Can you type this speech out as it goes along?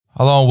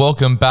Hello and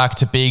welcome back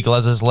to Big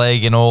Les's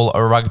League and all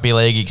a rugby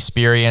league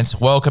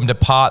experience. Welcome to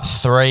part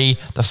 3,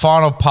 the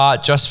final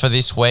part just for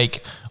this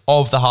week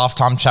of the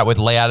halftime chat with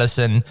Lee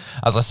Addison.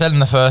 As I said in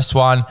the first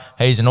one,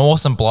 he's an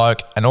awesome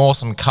bloke, an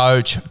awesome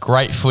coach,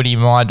 great footy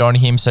mind on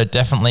him, so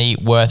definitely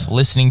worth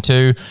listening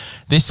to.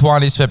 This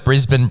one is for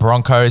Brisbane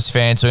Broncos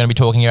fans. We're going to be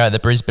talking about the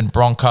Brisbane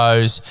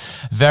Broncos.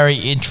 Very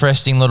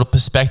interesting little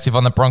perspective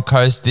on the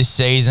Broncos this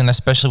season,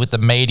 especially with the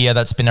media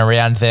that's been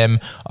around them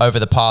over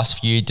the past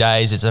few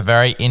days. It's a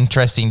very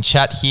interesting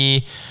chat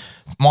here.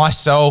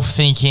 Myself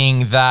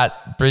thinking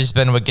that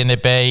Brisbane were going to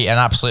be an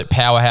absolute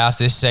powerhouse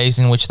this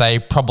season, which they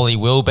probably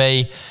will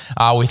be,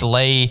 with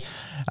Lee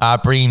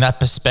bringing that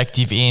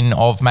perspective in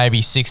of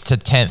maybe 6th to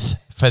 10th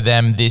for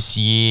them this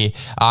year.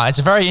 It's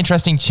a very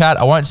interesting chat.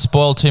 I won't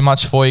spoil too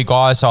much for you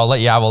guys, so I'll let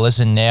you have a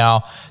listen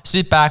now.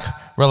 Sit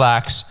back,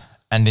 relax,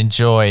 and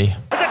enjoy.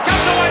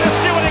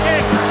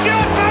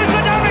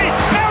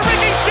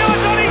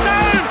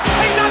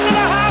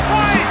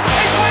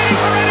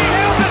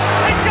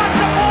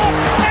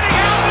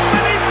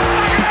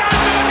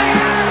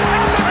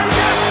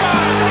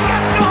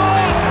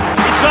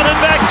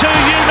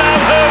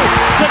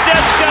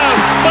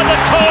 For the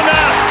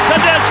corner,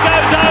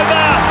 Tedesco's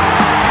over.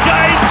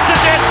 James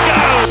Tedesco.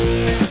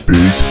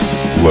 Big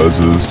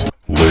Les's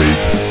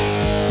League.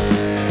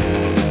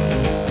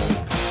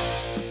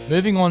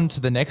 Moving on to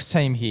the next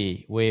team here,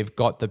 we've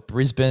got the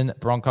Brisbane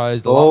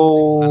Broncos, the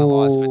last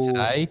analysed for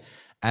today.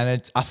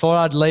 And I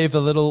thought I'd leave a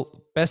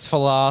little best for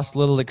last,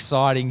 little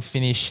exciting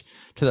finish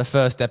to the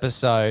first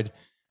episode.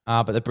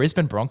 But the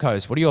Brisbane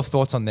Broncos, what are your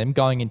thoughts on them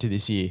going into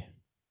this year?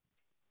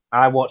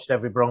 I watched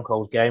every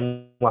Broncos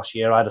game last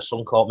year. I had a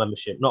Suncorp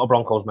membership, not a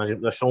Broncos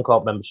membership, a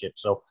Suncorp membership.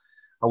 So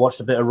I watched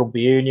a bit of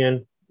rugby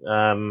union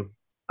and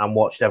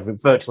watched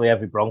virtually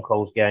every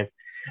Broncos game.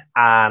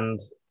 And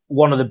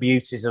one of the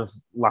beauties of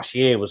last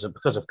year was that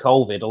because of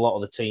COVID, a lot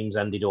of the teams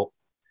ended up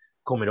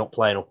coming up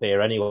playing up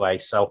here anyway.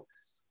 So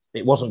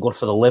it wasn't good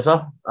for the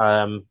liver.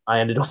 I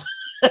ended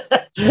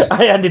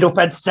up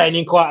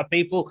entertaining quite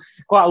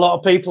a lot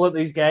of people at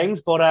these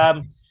games.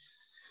 But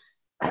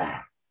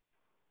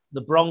the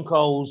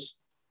Broncos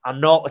are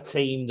not a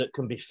team that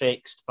can be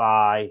fixed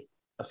by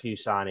a few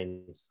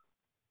signings.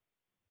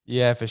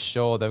 Yeah, for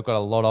sure. They've got a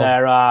lot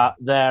of...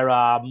 There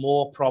are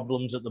more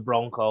problems at the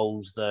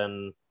Broncos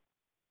than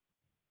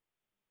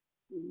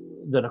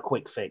a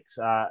quick fix.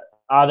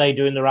 Are they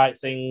doing the right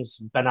things?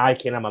 Ben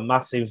Ikin, I'm a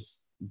massive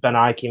Ben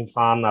Ikin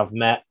fan. I've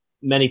met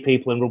many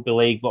people in rugby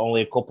league, but only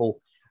a couple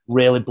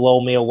really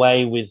blow me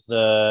away with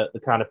the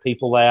kind of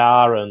people they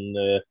are and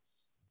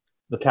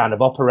the kind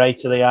of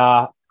operator they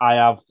are. I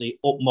have the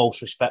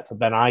utmost respect for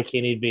Ben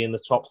Ikin. He'd be in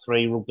the top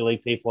 3 rugby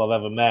league people I've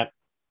ever met.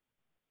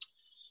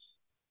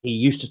 He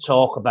used to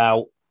talk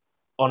about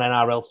on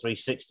NRL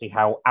 360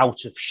 how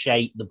out of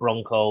shape the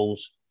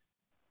Broncos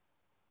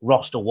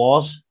roster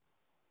was.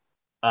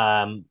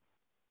 By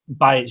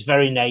its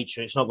very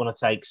nature, it's not going to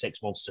take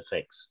 6 months to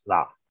fix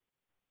that.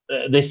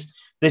 This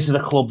is a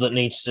club that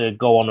needs to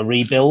go on a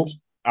rebuild.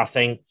 I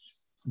think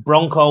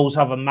Broncos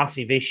have a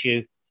massive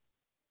issue.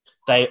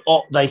 They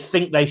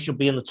think they should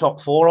be in the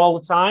top 4 all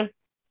the time.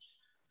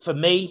 For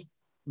me,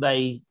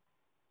 they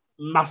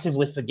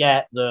massively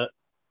forget that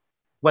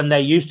when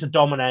they used to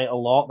dominate a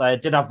lot, they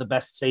did have the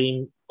best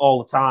team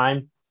all the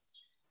time.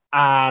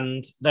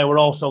 And they were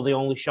also the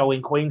only show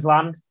in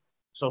Queensland.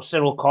 So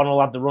Cyril Connell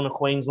had the run of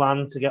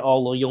Queensland to get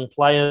all the young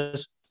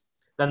players.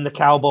 Then the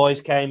Cowboys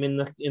came in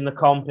the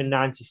comp in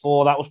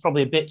 94. That was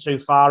probably a bit too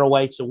far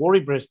away to worry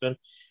Brisbane.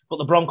 But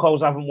the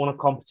Broncos haven't won a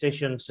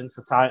competition since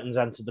the Titans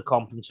entered the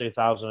comp in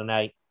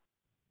 2008.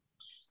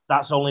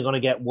 That's only going to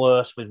get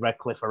worse with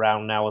Redcliffe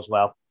around now as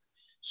well.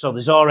 So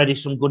there's already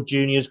some good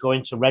juniors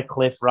going to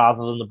Redcliffe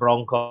rather than the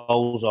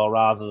Broncos or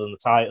rather than the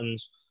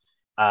Titans.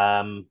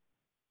 I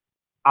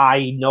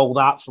know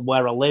that from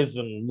where I live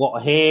and what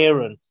I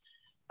hear. And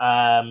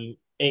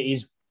it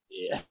is...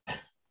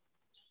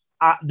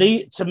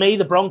 to me,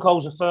 the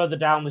Broncos are further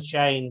down the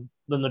chain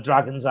than the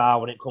Dragons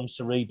are when it comes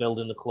to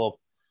rebuilding the club.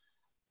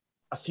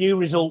 A few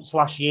results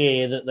last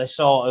year that they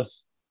sort of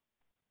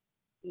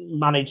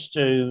managed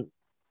to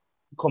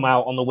come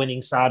out on the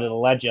winning side of the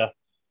ledger.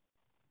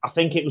 I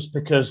think it was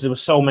because there were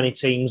so many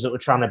teams that were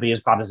trying to be as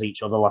bad as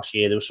each other last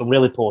year. There were some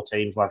really poor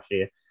teams last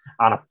year.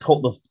 And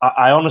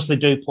I honestly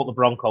do put the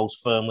Broncos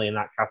firmly in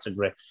that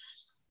category.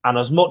 And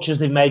as much as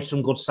they've made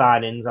some good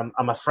signings,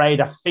 I'm afraid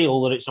I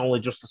feel that it's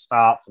only just a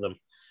start for them.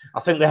 I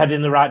think they're heading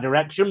in the right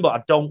direction, but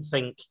I don't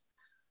think...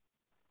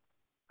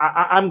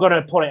 I'm going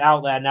to put it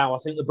out there now. I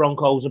think the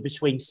Broncos are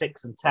between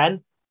 6 and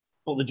 10,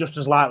 but they're just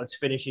as likely to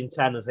finish in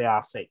 10 as they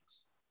are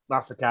 6.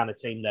 That's the kind of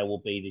team they will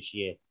be this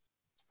year.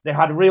 They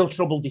had real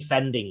trouble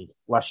defending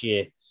last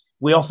year.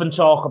 We often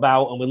talk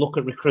about and we look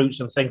at recruits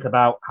and think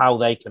about how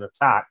they can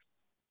attack,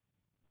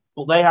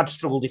 but they had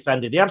trouble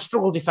defending. They had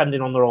trouble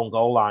defending on their own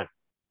goal line.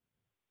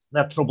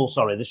 They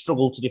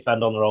struggled to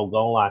defend on their own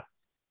goal line.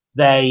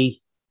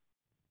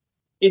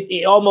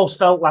 It almost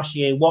felt last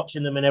year,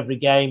 watching them in every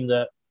game,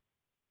 that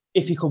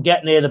if you could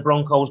get near the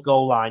Broncos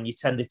goal line, you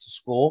tended to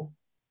score.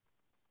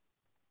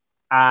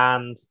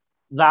 And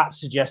that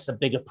suggests a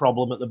bigger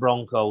problem at the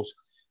Broncos.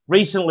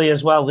 Recently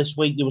as well, this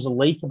week, there was a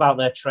leak about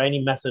their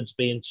training methods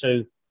being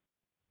too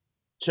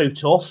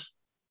tough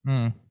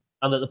and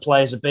that the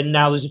players have been.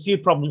 Now, there's a few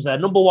problems there.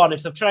 Number one,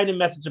 if the training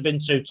methods have been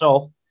too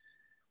tough,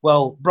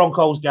 well,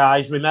 Broncos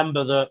guys,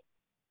 remember that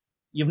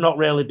you've not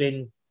really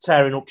been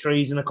tearing up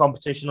trees in a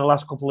competition the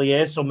last couple of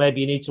years, so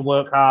maybe you need to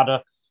work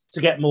harder to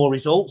get more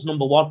results,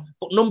 number one.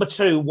 But number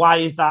two, why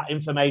is that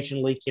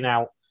information leaking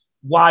out?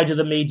 Why do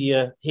the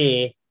media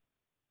hear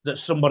that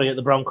somebody at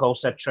the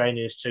Broncos said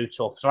training is too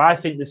tough? So I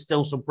think there's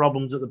still some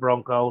problems at the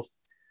Broncos.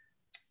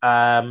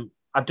 I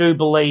do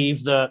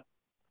believe that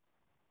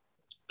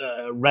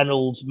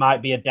Reynolds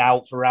might be a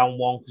doubt for round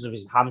one because of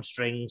his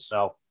hamstring.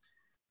 So,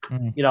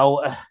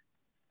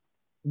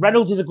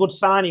 Reynolds is a good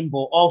signing,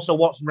 but also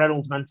what's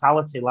Reynolds'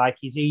 mentality like?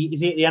 Is he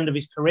at the end of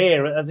his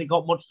career? Has he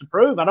got much to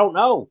prove? I don't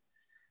know.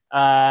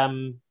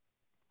 Has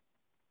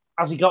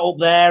he got up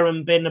there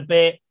and been a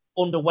bit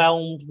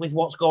underwhelmed with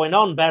what's going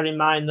on? Bear in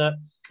mind that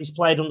he's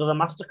played under the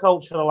master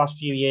coach for the last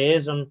few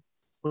years and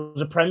was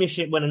a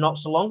premiership winner not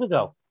so long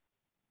ago.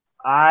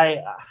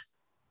 I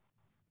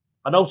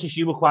noticed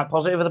you were quite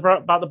positive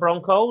about the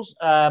Broncos.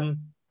 Mate,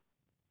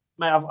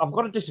 I've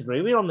got to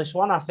disagree with you on this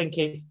one. I think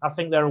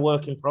they're a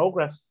work in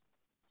progress.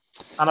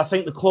 And I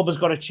think the club has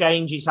got to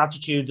change its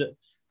attitude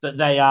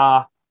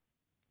that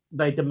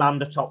they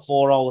demand a top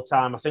four all the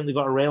time. I think they've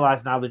got to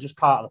realise now they're just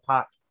part of the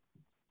pack.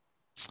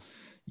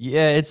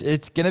 Yeah,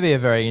 it's going to be a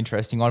very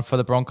interesting one for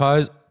the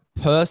Broncos.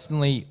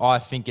 Personally, I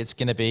think it's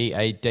going to be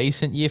a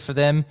decent year for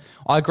them.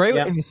 I agree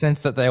with in the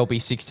sense that they'll be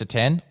 6 to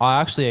 10.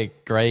 I actually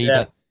agree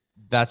that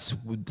that's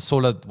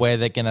sort of where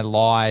they're going to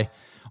lie.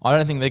 I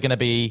don't think they're going to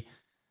be.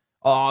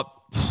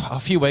 A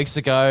few weeks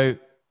ago,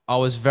 I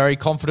was very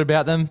confident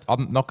about them.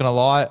 I'm not going to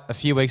lie. A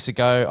few weeks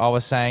ago, I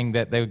was saying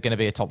that they were going to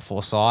be a top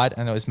four side,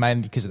 and it was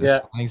mainly because of the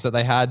signings that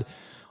they had.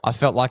 I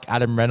felt like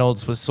Adam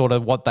Reynolds was sort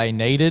of what they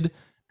needed,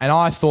 and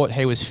I thought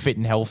he was fit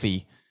and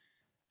healthy.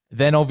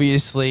 Then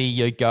obviously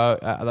you go,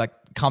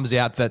 comes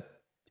out that,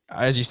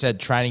 as you said,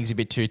 training's a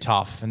bit too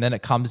tough, and then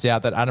it comes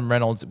out that Adam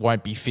Reynolds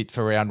won't be fit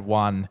for round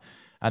one,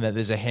 and that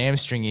there's a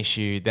hamstring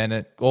issue.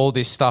 Then all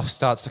this stuff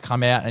starts to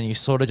come out, and you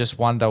sort of just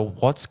wonder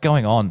what's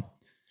going on.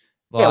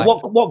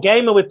 What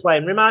game are we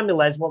playing? Remind me,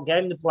 Les, what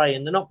game they're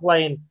playing. They're not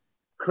playing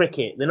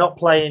cricket. They're not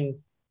playing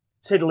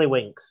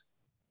tiddlywinks.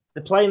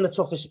 They're playing the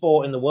toughest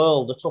sport in the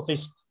world, the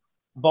toughest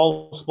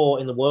ball sport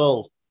in the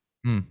world.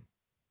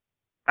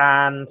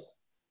 And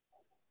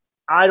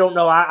I don't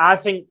know. I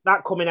think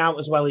that coming out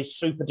as well is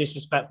super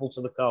disrespectful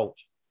to the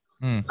coach.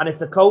 And if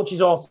the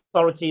coach's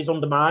authority is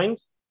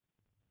undermined,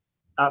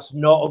 that's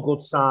not a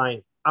good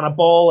sign. And a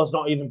ball has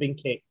not even been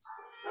kicked.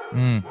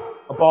 A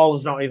ball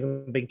has not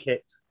even been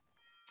kicked.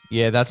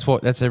 Yeah,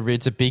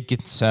 it's a big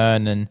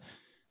concern, and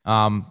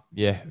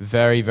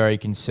very, very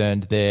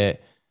concerned there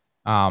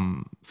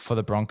for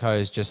the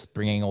Broncos just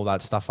bringing all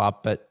that stuff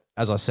up. But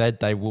as I said,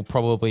 they will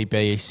probably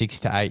be a 6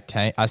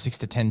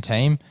 to 10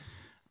 team.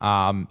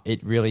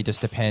 It really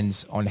just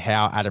depends on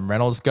how Adam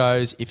Reynolds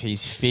goes, if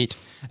he's fit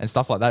and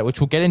stuff like that,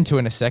 which we'll get into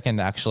in a second,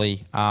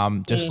 actually.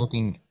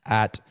 Looking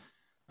at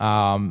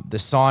the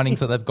signings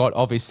that they've got,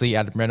 obviously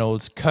Adam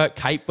Reynolds. Kurt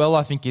Capewell,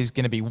 I think, is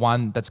going to be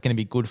one that's going to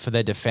be good for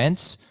their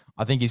defence.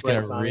 I think he's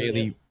going to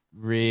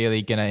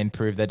really going to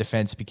improve their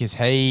defence, because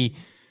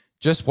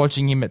just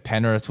watching him at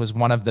Penrith was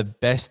one of the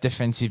best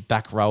defensive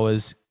back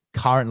rowers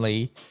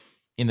currently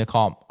in the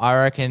comp.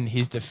 I reckon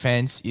his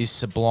defence is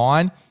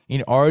sublime.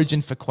 In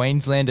Origin for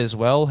Queensland as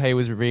well, he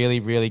was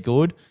really, really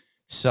good.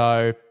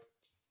 So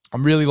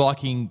I'm really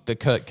liking the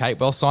Kurt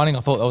Capewell signing. I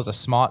thought that was a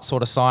smart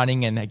sort of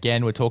signing. And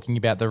again, we're talking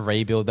about the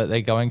rebuild that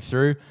they're going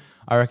through.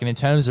 I reckon in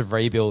terms of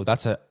rebuild,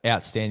 that's an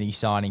outstanding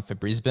signing for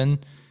Brisbane.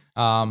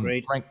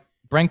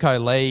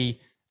 Brenko Lee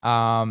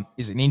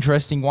is an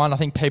interesting one. I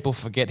think people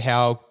forget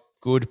how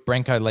good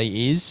Brenko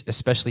Lee is,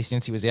 especially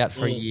since he was out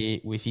for a year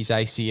with his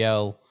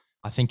ACL.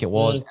 I think it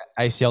was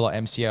ACL or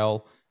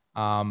MCL.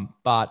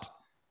 But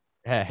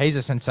he's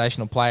a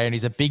sensational player, and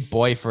he's a big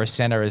boy for a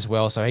centre as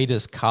well. So he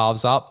just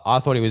carves up. I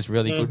thought he was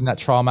really good in that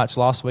trial match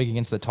last week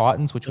against the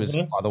Titans, which was,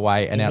 by the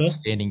way, an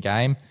outstanding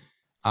game.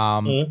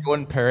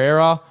 Jordan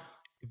Pereira,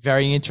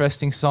 very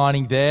interesting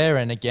signing there.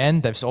 And again,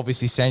 they've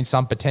obviously seen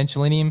some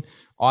potential in him.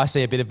 I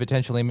see a bit of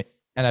potential in him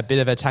and a bit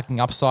of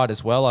attacking upside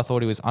as well. I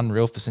thought he was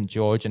unreal for St.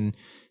 George, and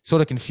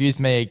sort of confused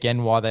me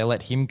again why they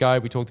let him go.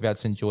 We talked about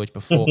St. George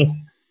before.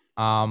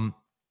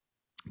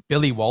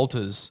 Billy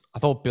Walters. I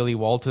thought Billy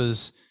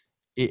Walters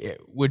it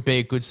would be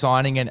a good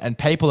signing, and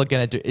people are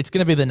going to do – it's going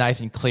to be the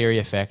Nathan Cleary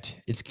effect.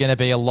 It's going to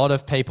be a lot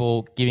of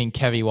people giving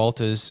Kevy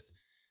Walters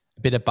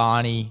a bit of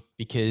Barney,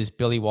 because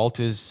Billy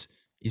Walters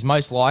is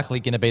most likely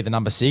going to be the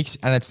number 6,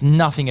 and it's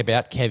nothing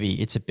about Kevy.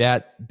 It's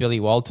about Billy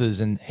Walters,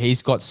 and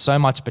he's got so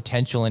much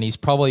potential, and he's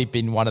probably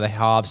been one of the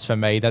halves for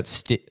me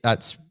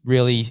that's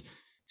really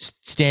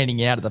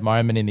standing out at the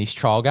moment in these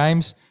trial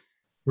games.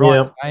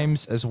 Ryan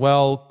James as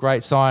well,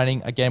 great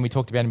signing. Again, we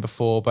talked about him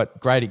before, but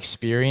great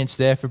experience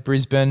there for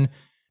Brisbane.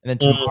 And then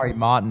Tamari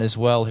Martin as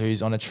well,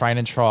 who's on a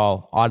training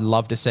trial. I'd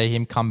love to see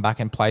him come back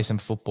and play some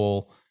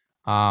football.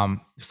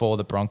 for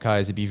the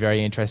Broncos. It'd be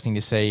very interesting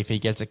to see if he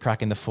gets a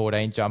crack in the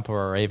 14 jumper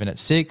or even at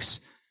 6.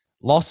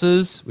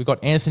 Losses, we've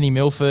got Anthony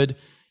Milford,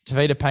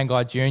 Tavita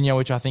Pangai Jr.,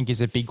 which I think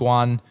is a big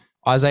one.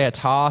 Isaiah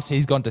Tass,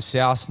 he's gone to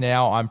South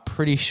now. I'm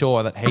pretty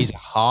sure that he's a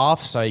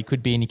half, so he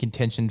could be in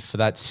contention for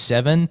that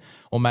 7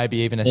 or maybe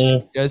even a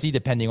 6 jersey,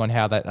 depending on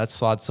how that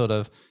slide sort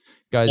of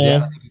goes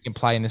out. I think he can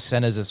play in the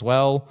centres as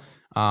well.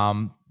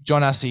 John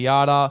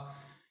Asiata,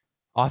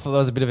 I thought that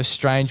was a bit of a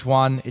strange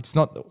one. It's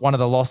not one of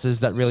the losses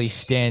that really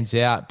stands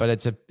out, but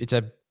it's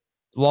a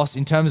loss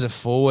in terms of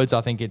forwards.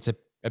 I think it's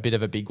a bit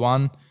of a big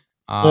one.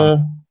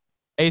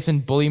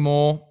 Ethan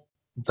Bullymore.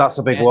 That's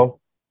a big one.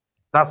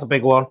 That's a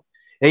big one.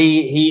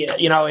 He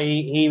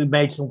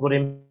made some good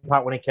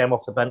impact when he came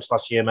off the bench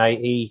last year,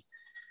 mate.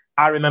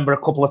 I remember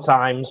a couple of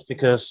times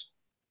because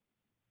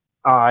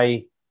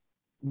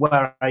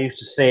where I used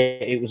to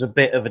sit, it was a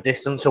bit of a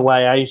distance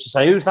away. I used to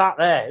say, "Who's that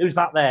there? Who's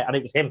that there?" And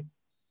it was him.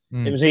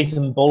 It was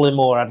Ethan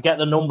Bullymore. I'd get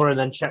the number and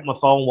then check my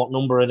phone what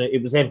number, and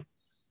it was him.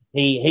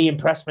 He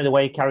impressed me the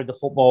way he carried the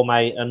football,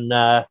 mate.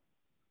 And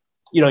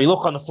you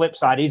look on the flip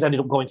side, he's ended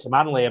up going to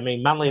Manly. I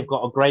mean, Manly have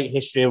got a great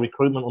history of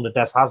recruitment under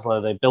Des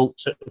Hasler. They built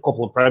a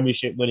couple of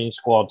Premiership winning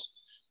squads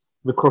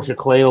with Crusher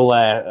Cleal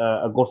there,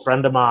 a good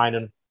friend of mine,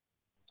 and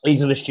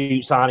he's an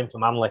astute signing for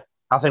Manly.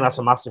 I think that's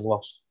a massive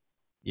loss.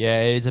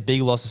 Yeah, it's a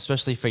big loss,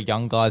 especially for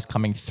young guys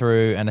coming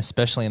through and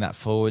especially in that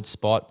forward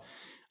spot.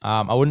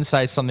 I wouldn't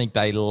say it's something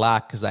they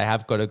lack because they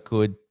have got a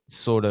good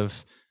sort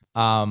of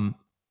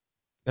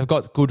they've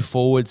got good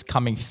forwards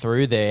coming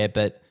through there,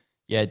 but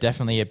yeah,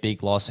 definitely a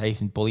big loss.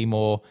 Ethan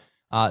Bullymore.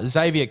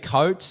 Xavier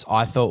Coates,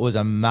 I thought was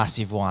a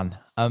massive one.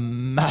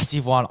 I'm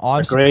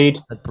Agreed.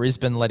 surprised that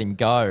Brisbane let him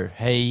go.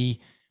 He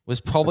was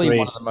probably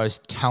one of the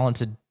most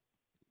talented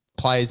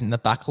players in the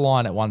back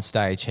line at one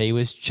stage. He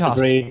was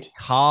just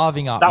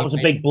carving up. That was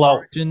a big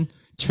blow.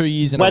 2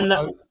 years in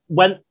a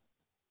row.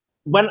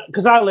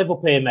 Because I live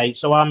up here, mate,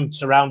 so I'm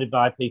surrounded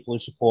by people who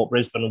support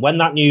Brisbane. And when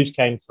that news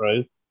came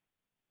through,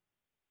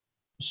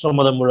 some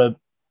of them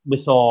we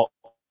thought,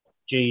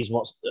 geez,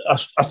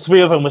 three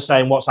of them were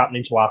saying, what's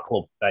happening to our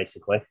club,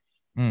 basically.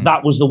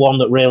 That was the one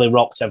that really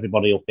rocked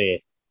everybody up here.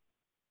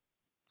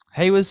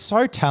 He was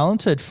so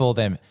talented for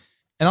them.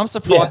 And I'm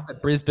surprised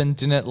that Brisbane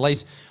didn't at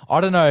least,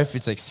 I don't know if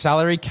it's a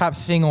salary cap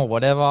thing or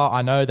whatever.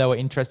 I know they were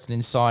interested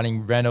in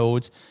signing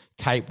Reynolds,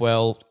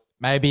 Capewell.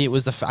 Maybe it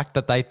was the fact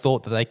that they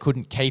thought that they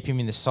couldn't keep him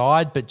in the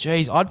side. But,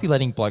 geez, I'd be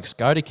letting blokes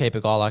go to keep a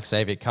guy like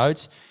Xavier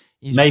Coates.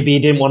 Maybe he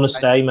didn't want to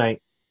stay,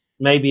 mate.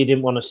 Maybe he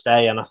didn't want to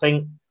stay. And I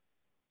think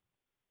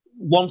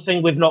one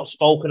thing we've not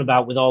spoken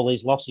about with all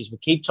these losses, we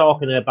keep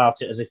talking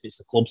about it as if it's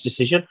the club's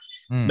decision.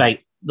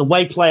 Mate, the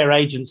way player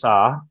agents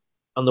are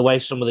and the way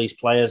some of these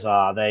players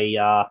are,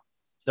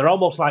 they're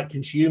almost like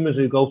consumers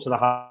who go to the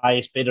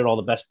highest bidder or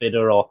the best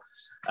bidder or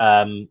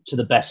to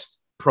the best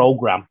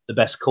program, the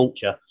best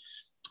culture.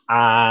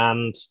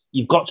 And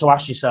you've got to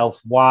ask yourself,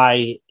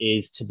 why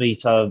is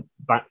Tavita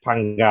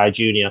Pangai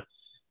Jr.,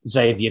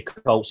 Xavier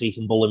Coates,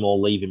 Ethan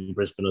Bullymore leaving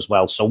Brisbane as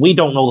well? So we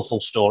don't know the full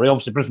story.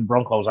 Obviously, Brisbane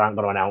Broncos aren't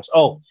going to announce,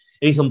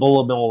 Ethan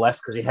Bullymore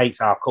left because he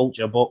hates our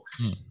culture. But,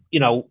 we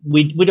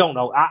don't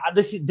know.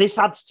 This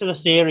adds to the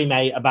theory,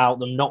 mate, about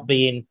them not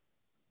being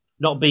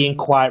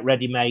quite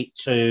ready, mate,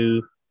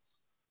 to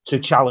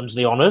challenge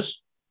the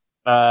honours.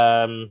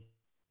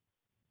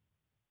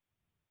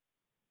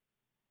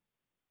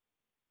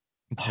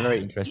 It's very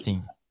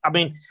interesting. I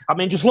mean,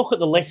 just look at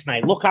the list,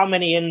 mate. Look how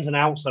many ins and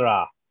outs there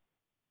are.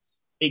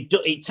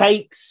 It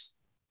takes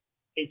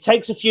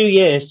a few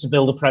years to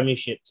build a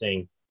Premiership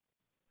team,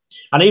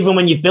 and even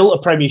when you've built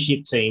a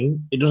Premiership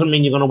team, it doesn't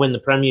mean you're going to win the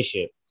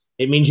Premiership.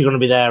 It means you're going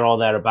to be there or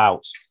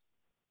thereabouts.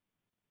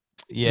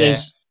 Yeah,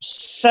 there's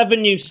 7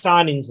 new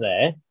signings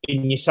there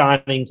in your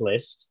signings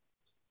list.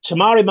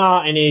 Tamari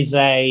Martin is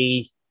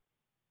a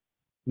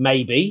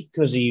maybe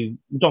because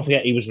don't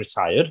forget he was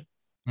retired.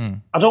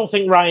 I don't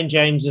think Ryan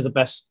James is the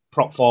best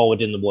prop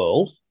forward in the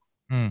world.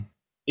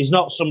 He's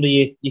not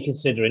somebody you're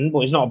considering,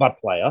 but he's not a bad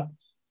player.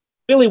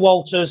 Billy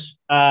Walters,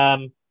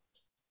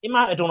 he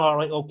might have done all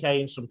right,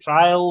 okay, in some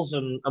trials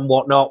and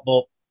whatnot,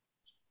 but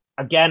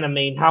again, I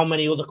mean, how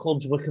many other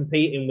clubs were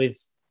competing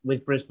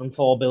with Brisbane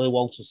for Billy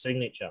Walters'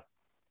 signature?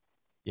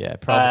 Yeah,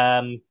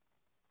 probably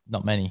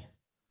not many.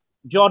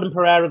 Jordan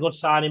Pereira, good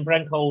signing.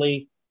 Brent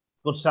Coley,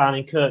 good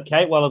signing. Kurt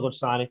Capewell, a good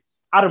signing.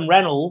 Adam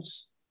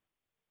Reynolds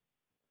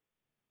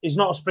is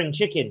not a spring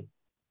chicken.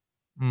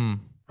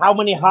 How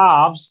many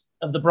halves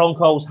have the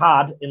Broncos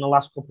had in the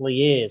last couple of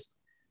years?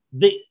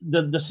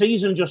 The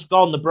season just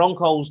gone, the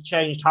Broncos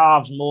changed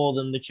halves more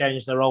than they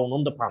changed their own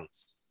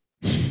underpants.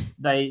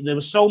 There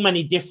were so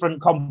many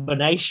different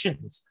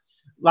combinations.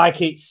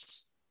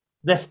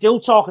 They're still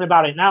talking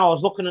about it now. I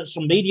was looking at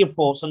some media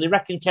reports and they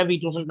reckon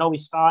Kevy doesn't know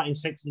he's starting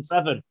 6 and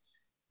 7.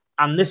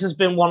 And this has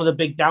been one of the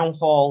big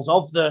downfalls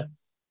of the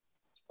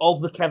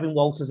Kevin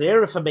Walters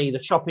era for me, the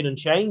chopping and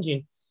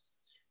changing.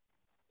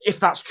 If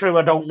that's true,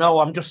 I don't know.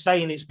 I'm just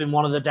saying it's been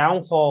one of the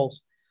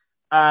downfalls.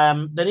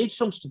 There needs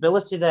some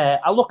stability there.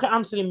 I look at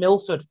Anthony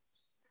Milford.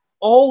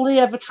 All they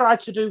ever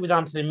tried to do with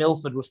Anthony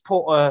Milford was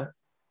put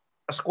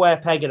a square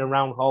peg in a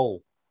round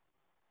hole.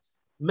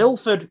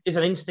 Milford is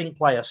an instinct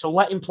player, so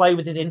let him play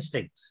with his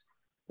instincts.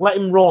 Let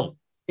him run.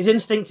 His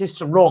instinct is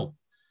to run.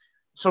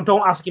 So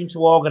don't ask him to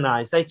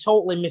organise. They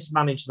totally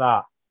mismanaged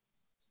that.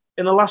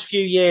 In the last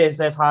few years,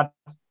 they've had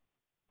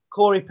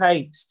Corey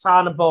Pates,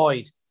 Tana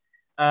Boyd,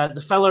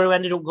 the fella who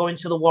ended up going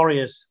to the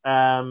Warriors,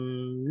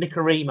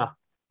 Nicarima.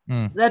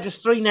 They're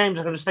just three names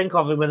I can just think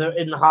of whether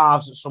in the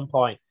halves at some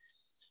point.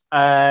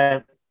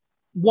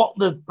 What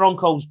the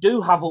Broncos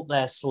do have up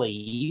their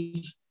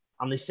sleeve,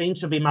 and they seem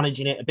to be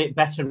managing it a bit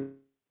better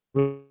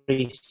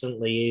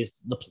recently, is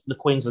the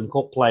Queensland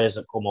Cup players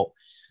that come up.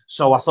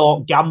 So I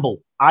thought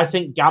I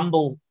think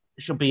Gamble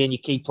should be in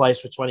your key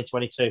players for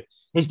 2022.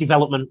 His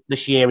development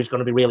this year is going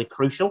to be really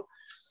crucial.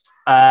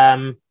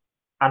 And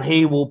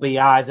he will be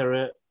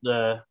either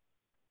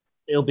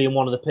he'll be in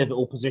one of the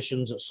pivotal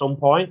positions at some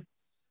point.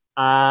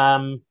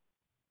 I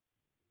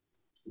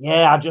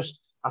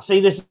see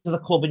this as a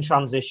club in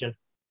transition.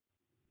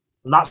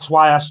 And that's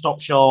why I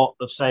stopped short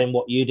of saying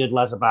what you did,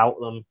 Les, about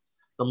them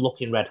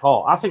looking red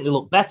hot. I think they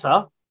look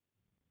better,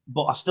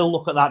 but I still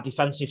look at that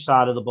defensive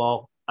side of the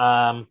ball.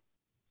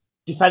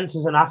 Defense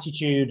is an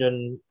attitude,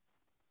 and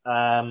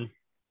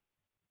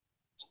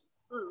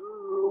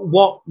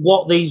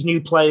what these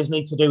new players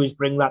need to do is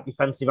bring that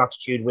defensive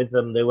attitude with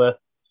them.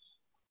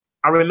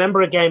 I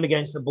remember a game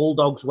against the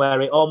Bulldogs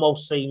where it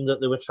almost seemed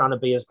that they were trying to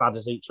be as bad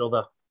as each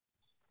other,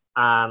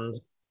 and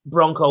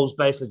Broncos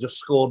basically just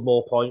scored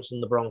more points than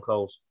the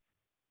Broncos.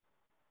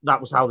 That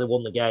was how they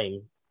won the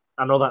game.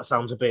 I know that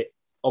sounds a bit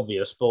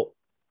obvious, but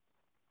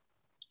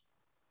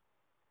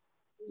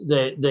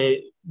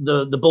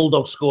the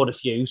Bulldogs scored a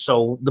few,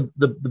 so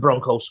the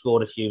Broncos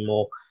scored a few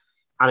more,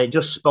 and it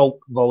just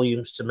spoke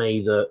volumes to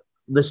me that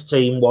this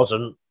team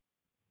wasn't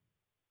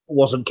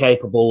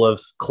capable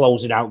of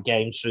closing out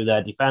games through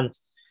their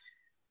defence.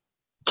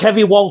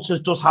 Kevin Walters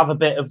does have a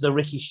bit of the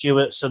Ricky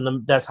Stewarts and the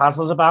Des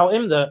Haslers about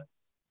him, that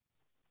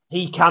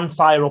he can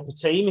fire up a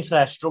team if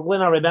they're struggling.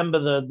 I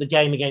remember the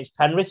game against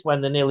Penrith when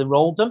they nearly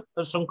rolled them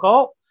at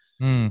Suncorp.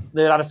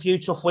 They had a few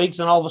tough weeks,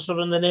 and all of a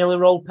sudden they nearly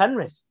rolled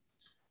Penrith.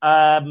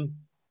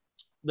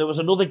 There was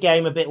another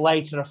game a bit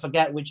later, I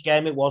forget which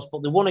game it was,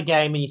 but they won a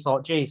game and you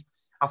thought, geez,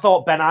 I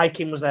thought Ben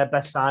Ikin was their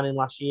best signing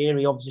last year.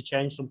 He obviously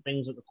changed some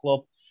things at the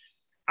club.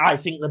 I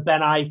think the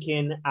Ben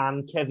Ikin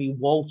and Kevin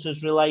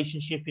Walters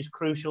relationship is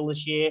crucial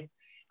this year.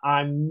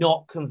 I'm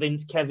not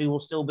convinced Kevin will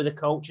still be the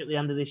coach at the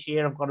end of this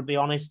year, I've got to be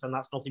honest, and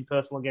that's nothing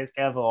personal against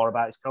Kev or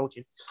about his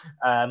coaching.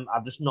 I'm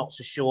just not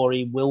so sure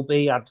he will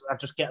be. I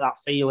just get that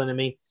feeling. I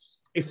mean,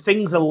 if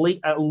things are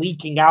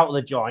leaking out of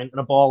the joint and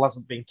a ball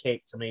hasn't been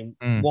kicked, I mean,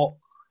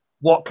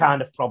 what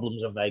kind of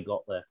problems have they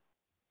got there?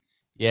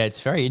 Yeah,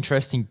 it's very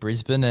interesting,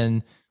 Brisbane,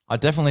 and I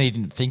definitely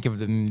didn't think of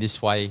them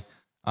this way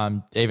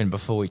even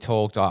before we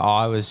talked.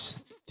 I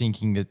was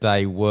thinking that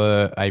they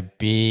were a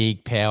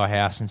big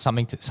powerhouse and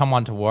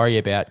someone to worry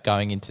about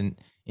going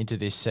into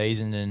this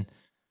season. And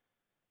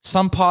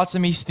some parts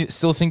of me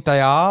still think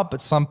they are,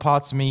 but some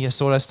parts of me are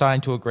sort of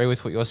starting to agree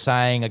with what you're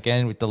saying,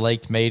 again, with the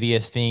leaked media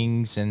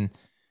things. And,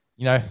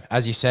 you know,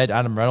 as you said,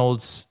 Adam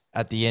Reynolds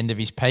at the end of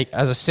his peak.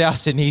 As a South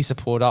Sydney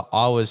supporter,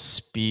 I was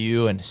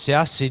spewing.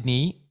 South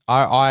Sydney,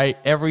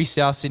 every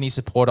South Sydney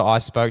supporter I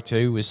spoke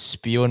to was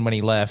spewing when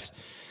he left.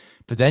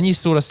 But then you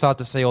sort of start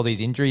to see all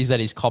these injuries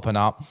that he's copping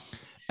up.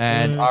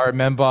 And I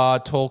remember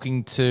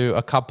talking to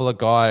a couple of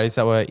guys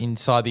that were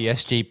inside the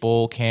SG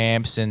ball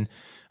camps and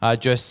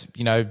just,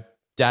 you know,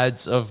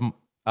 dads of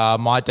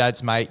my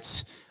dad's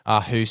mates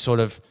who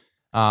sort of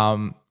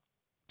are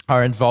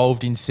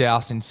involved in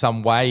South in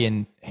some way.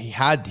 And he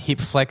had hip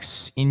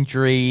flex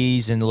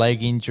injuries and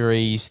leg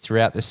injuries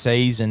throughout the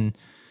season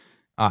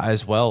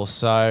as well.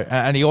 So,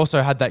 and he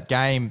also had that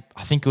game,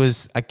 I think it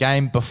was a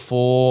game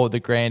before the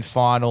grand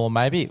final, or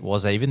maybe it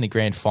was even the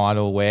grand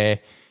final, where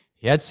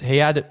he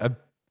had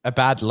a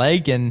bad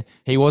leg and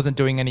he wasn't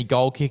doing any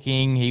goal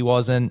kicking. He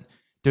wasn't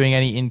doing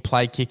any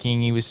in-play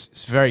kicking. He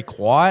was very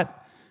quiet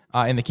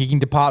in the kicking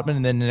department.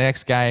 And then the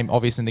next game,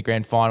 obviously in the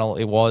grand final,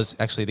 it was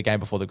actually the game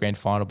before the grand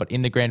final, but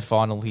in the grand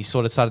final, he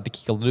sort of started to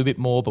kick a little bit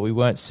more, but we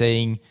weren't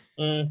seeing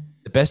the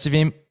best of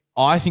him.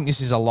 I think this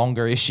is a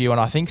longer issue, and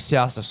I think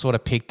South have sort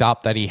of picked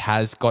up that he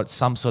has got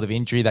some sort of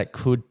injury that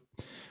could,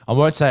 I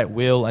won't say it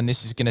will, and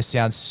this is going to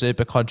sound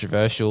super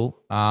controversial,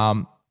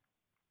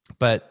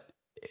 but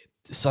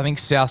so I think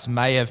South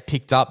may have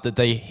picked up that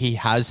he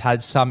has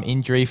had some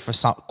injury for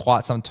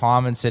quite some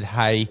time and said,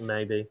 hey,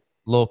 maybe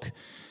look,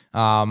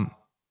 we're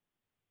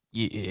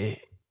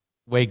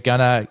going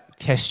to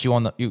test you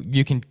on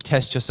you can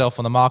test yourself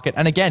on the market.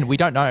 And again, we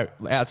don't know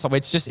outside.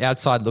 It's just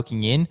outside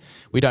looking in.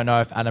 We don't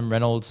know if Adam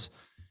Reynolds,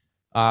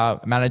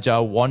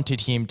 manager,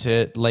 wanted him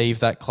to leave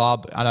that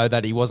club. I know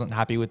that he wasn't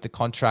happy with the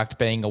contract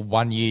being a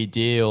 1-year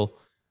deal.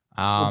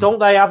 Don't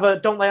they have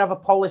a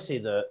policy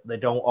that they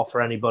don't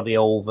offer anybody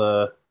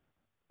over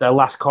their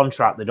last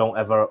contract? They don't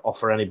ever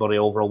offer anybody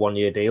over a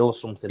 1-year deal or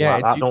something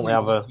like that. Don't they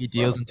have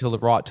deals until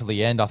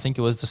the end? I think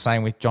it was the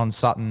same with John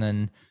Sutton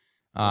and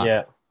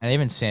and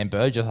even Sam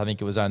Burgess. I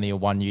think it was only a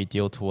 1-year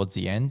deal towards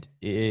the end.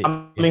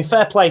 I mean,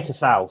 fair play to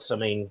South. I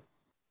mean,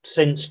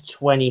 since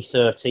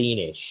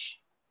 2013-ish,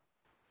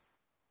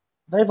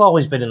 they've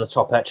always been in the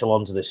top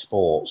echelons of this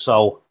sport.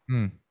 So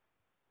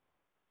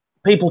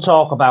people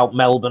talk about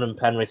Melbourne and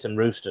Penrith and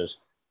Roosters.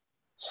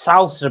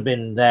 Souths have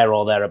been there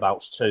or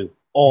thereabouts too,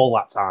 all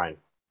that time.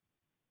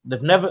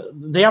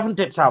 They haven't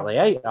dipped out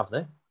the 8, have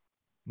they?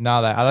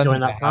 No, I don't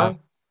during think that they have. time.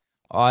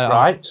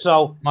 Right,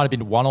 so might have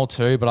been 1 or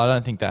 2, but I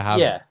don't think they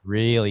have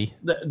really.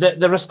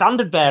 They're a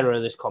standard bearer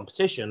of this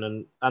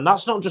competition, and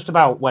that's not just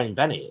about Wayne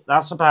Bennett.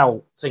 That's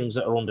about things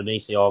that are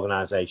underneath the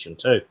organisation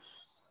too.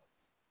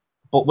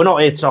 But we're not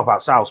here to talk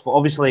about South. But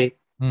obviously,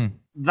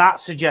 that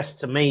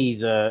suggests to me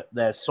that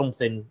there's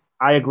something.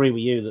 I agree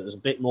with you that there's a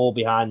bit more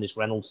behind this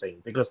Reynolds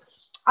thing, because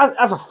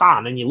as a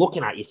fan, and you're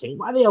looking at it, you think,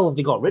 why the hell have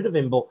they got rid of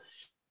him? But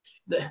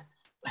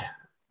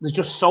there's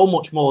just so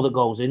much more that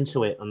goes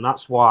into it, and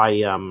that's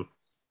why.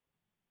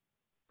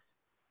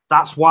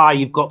 That's why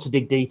you've got to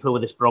dig deeper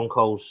with this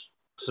Broncos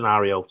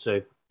scenario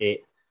too.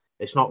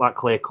 It's not that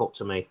clear cut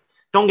to me.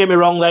 Don't get me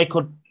wrong; they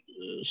could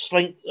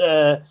sling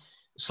a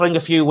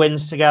few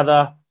wins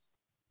together.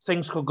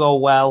 Things could go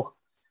well,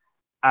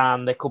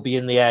 and they could be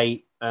in the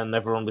 8, and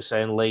everyone be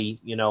saying, "Lee,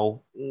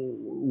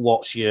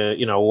 what's your,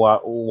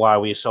 why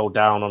were you so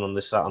down on them,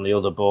 this, that, and the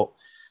other?" But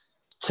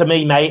to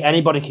me, mate,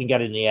 anybody can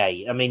get in the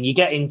 8. I mean, you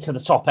get into the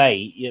top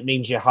 8, it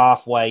means you're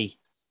halfway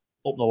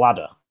up the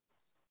ladder.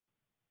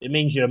 It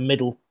means you're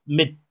a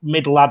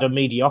mid ladder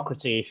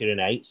mediocrity if you're in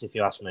 8th, if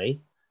you ask me.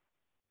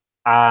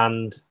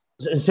 And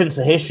since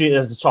the history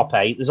of the top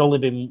 8, there's only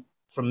been,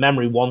 from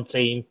memory, 1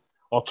 team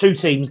or 2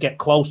 teams get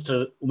close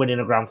to winning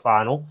a grand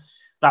final.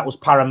 That was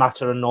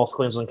Parramatta and North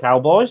Queensland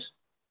Cowboys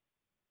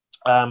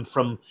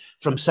from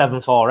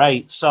 7th or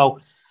 8th. So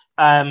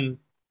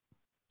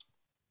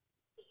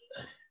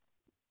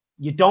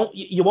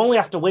you only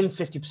have to win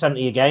 50% of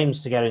your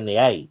games to get in the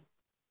 8.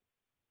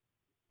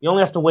 You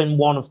only have to win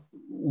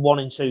 1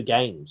 in 2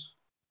 games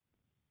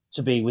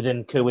to be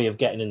within cooey of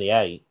getting in the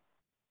 8.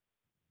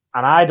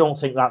 And I don't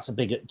think that's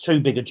too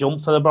big a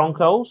jump for the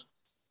Broncos.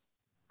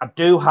 I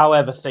do,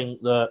 however,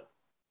 think that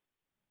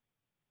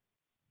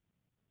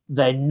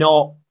they're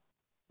not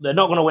going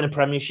to win a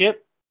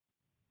premiership.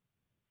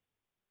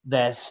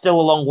 There's still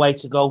a long way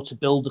to go to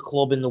build the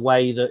club in the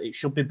way that it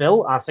should be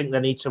built. I think they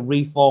need to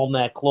reform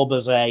their club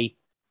as a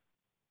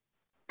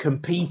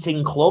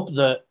competing club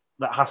that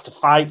has to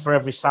fight for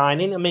every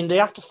signing. I mean, they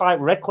have to fight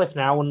Redcliffe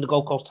now and the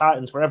Gold Coast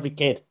Titans for every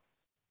kid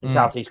in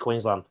South East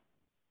Queensland.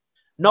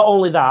 Not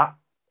only that,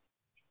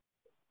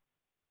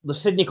 the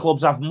Sydney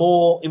clubs have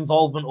more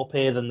involvement up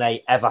here than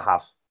they ever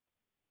have.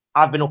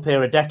 I've been up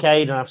here a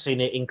decade and I've seen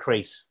it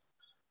increase.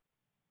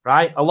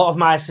 Right? A lot of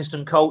my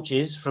assistant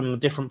coaches from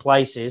different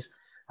places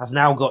have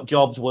now got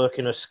jobs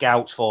working as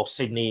scouts for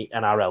Sydney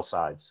NRL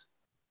sides.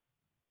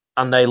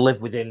 And they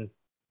live within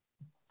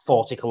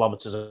 40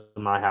 kilometres of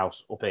my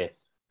house up here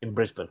in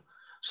Brisbane.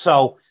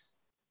 So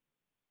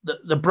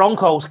the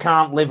Broncos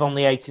can't live on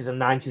the 80s and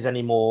 90s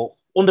anymore.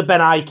 Under Ben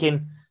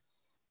Ikin,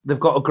 they've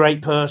got a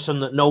great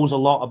person that knows a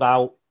lot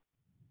about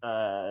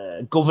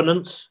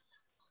governance,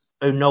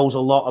 who knows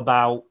a lot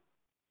about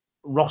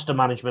roster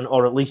management,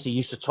 or at least he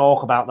used to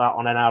talk about that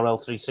on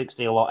NRL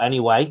 360 a lot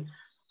anyway.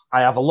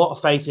 I have a lot of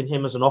faith in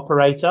him as an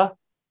operator.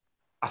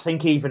 I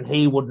think even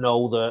he would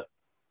know that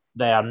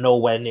they are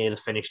nowhere near the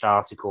finished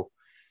article.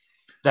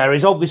 There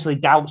is obviously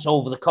doubts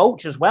over the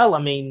coach as well. I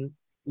mean,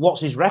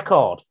 what's his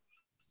record?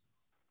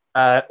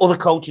 Other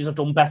coaches have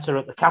done better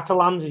at the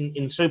Catalans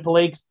in Super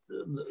Leagues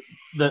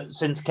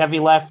since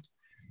Kevy left.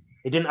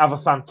 He didn't have a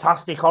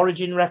fantastic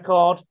Origin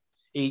record.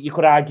 You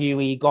could argue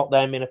he got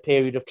them in a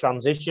period of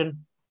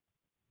transition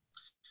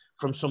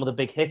from some of the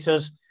big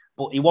hitters,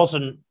 but he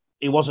wasn't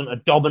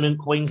a dominant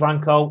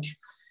Queensland coach.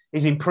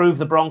 He's improved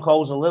the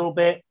Broncos a little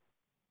bit,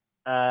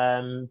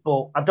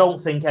 but I don't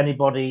think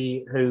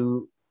anybody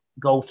who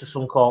goes to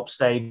Suncorp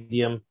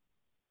Stadium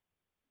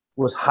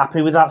was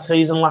happy with that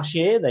season last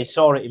year. They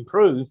saw it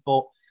improve,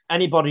 but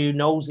anybody who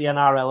knows the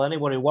NRL,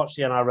 anybody who watched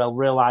the NRL,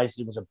 realised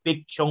it was a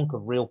big chunk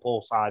of real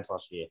poor sides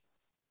last year.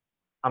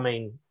 I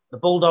mean, the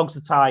Bulldogs,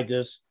 the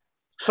Tigers,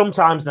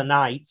 sometimes the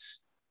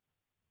Knights,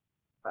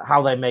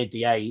 how they made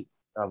the 8,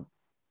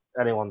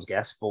 anyone's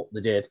guess, but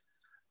they did.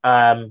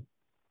 And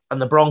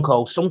the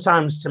Broncos,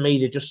 sometimes to me,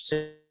 they just,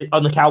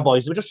 on the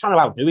Cowboys, they were just trying to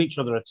outdo each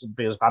other to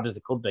be as bad as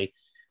they could be.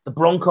 The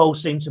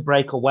Broncos seem to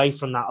break away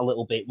from that a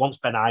little bit once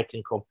Ben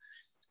Ikin come.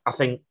 I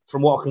think,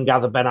 from what I can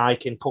gather, Ben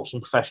Ikin put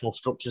some professional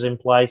structures in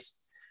place.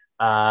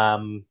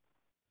 In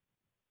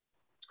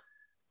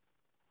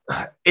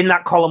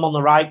that column on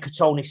the right,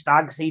 Katoni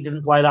Staggs, he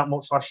didn't play that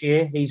much last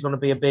year. He's going to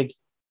be a big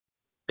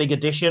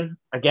addition.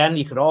 Again,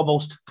 you could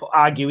almost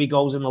argue he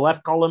goes in the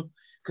left column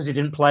because he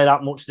didn't play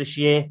that much this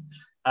year.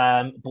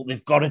 But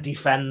they've got to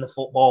defend the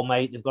football,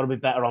 mate. They've got to be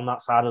better on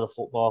that side of the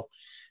football.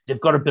 They've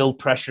got to build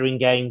pressure in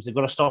games. They've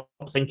got to stop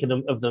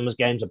thinking of them as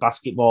games of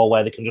basketball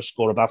where they can just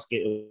score a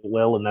basket at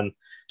will, and then it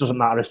doesn't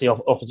matter if the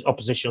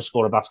opposition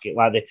score a basket.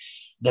 Like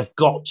they've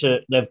got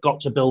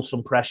to build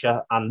some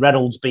pressure, and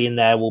Reynolds being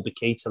there will be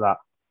key to that.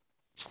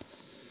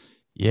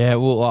 Yeah,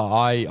 well,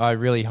 I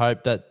really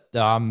hope that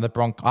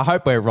I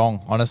hope we're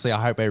wrong. Honestly,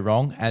 I hope we're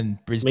wrong. And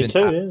Brisbane Me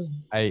too.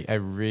 Yeah. a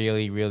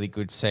really, really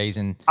good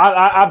season.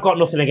 I've got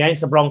nothing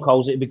against the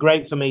Broncos. It'd be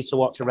great for me to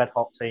watch a red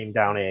hot team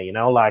down here.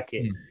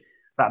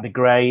 That'd be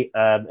great.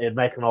 It'd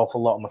make an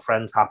awful lot of my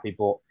friends happy.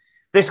 But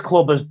this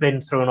club has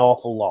been through an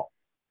awful lot.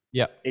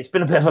 Yeah, it's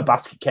been a bit of a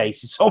basket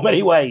case in so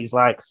many ways.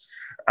 They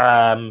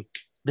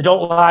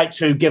don't like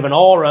to give an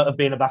aura of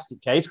being a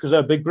basket case because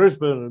they're big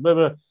Brisbane,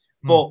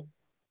 but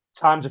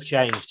times have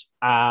changed,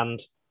 and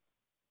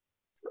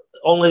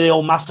only the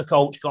old master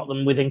coach got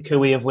them within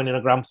cooey of winning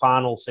a grand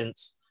final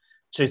since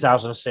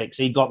 2006.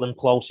 He got them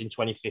close in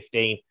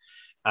 2015,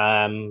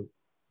 and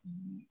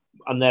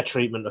their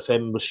treatment of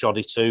him was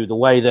shoddy too.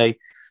 The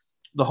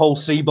whole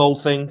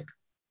Seabold thing,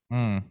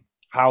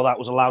 how that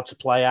was allowed to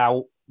play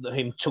out,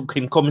 him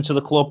coming to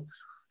the club,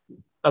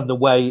 and the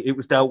way it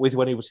was dealt with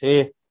when he was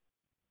here,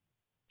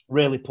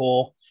 really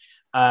poor.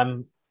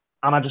 And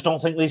I just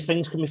don't think these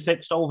things can be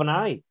fixed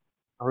overnight.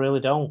 I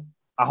really don't.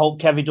 I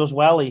hope Kevy does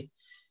well. I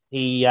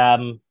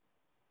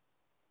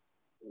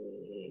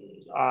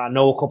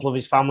know a couple of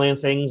his family and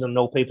things, and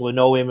know people who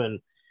know him, and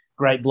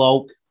great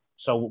bloke.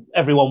 So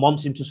everyone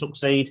wants him to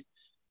succeed.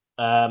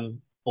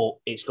 But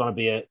it's going to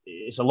be a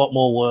lot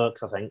more work,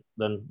 I think,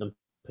 than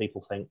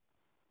people think.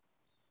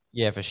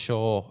 Yeah, for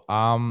sure.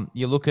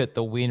 You look at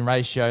the win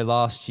ratio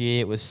last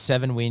year; it was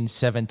 7 wins,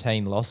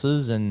 17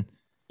 losses, and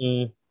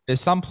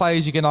there's some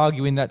players you can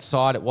argue in that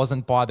side it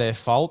wasn't by their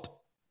fault.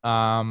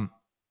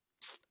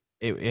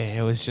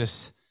 It was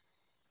just,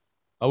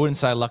 I wouldn't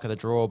say luck of the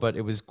draw, but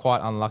it was quite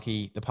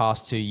unlucky the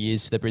past 2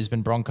 years for the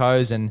Brisbane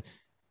Broncos. And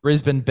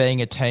Brisbane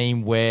being a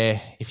team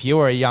where if you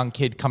were a young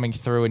kid coming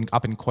through and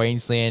up in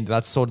Queensland,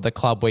 that's sort of the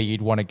club where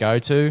you'd want to go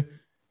to.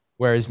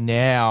 Whereas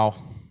now,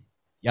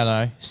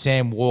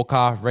 Sam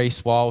Walker,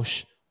 Reece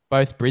Walsh,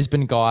 both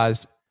Brisbane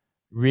guys,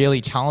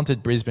 really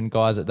talented Brisbane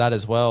guys at that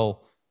as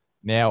well,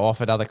 now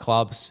off at other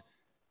clubs.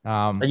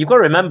 And you've got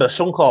to remember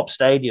Suncorp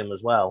Stadium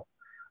as well.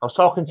 I was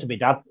talking to my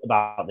dad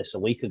about this a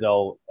week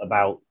ago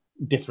about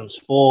different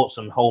sports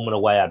and home and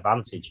away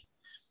advantage.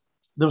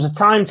 There was a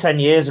time 10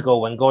 years ago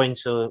when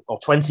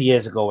 20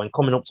 years ago when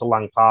coming up to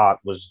Lang Park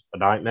was a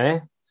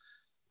nightmare.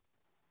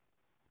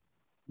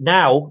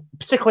 Now,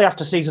 particularly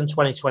after season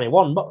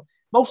 2021,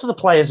 most of the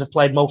players have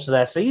played most of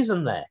their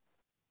season there.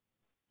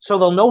 So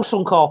they'll know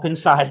Suncorp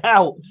inside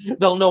out.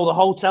 They'll know the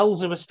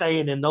hotels they were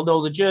staying in. They'll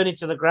know the journey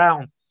to the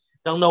ground.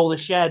 They'll know the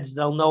sheds.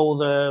 They'll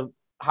know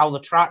how the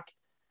track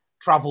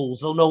travels.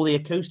 They'll know the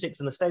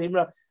acoustics in the stadium.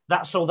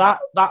 That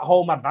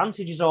home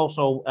advantage is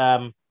also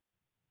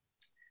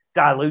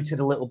diluted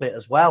a little bit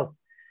as well.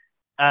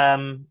 I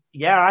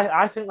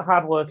think the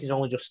hard work is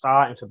only just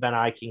starting for Ben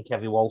Ike and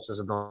Kevin Walters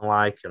and the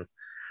like. And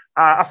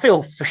I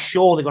feel for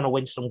sure they're going to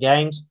win some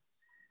games.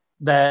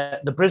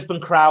 The Brisbane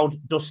crowd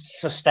does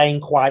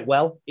sustain quite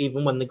well,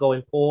 even when they're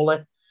going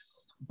poorly,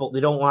 but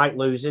they don't like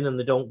losing and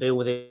they don't deal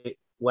with it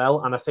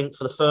well. And I think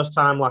for the first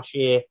time last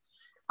year,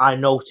 I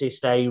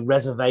noticed a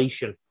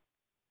reservation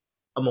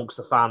amongst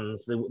the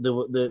fans.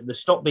 They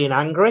stopped being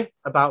angry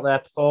about their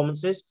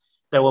performances.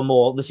 They were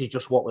more, this is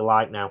just what we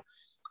like now.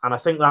 And I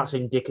think that's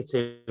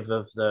indicative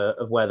of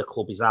where the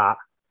club is at.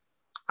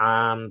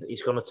 And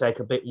it's going to take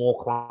a bit more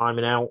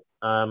climbing out.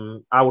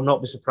 I would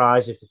not be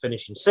surprised if they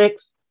finish in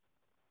 6th.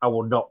 I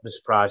would not be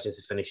surprised if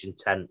they finish in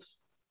 10th.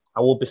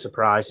 I would be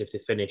surprised if they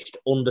finished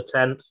under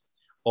 10th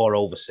or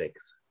over 6th.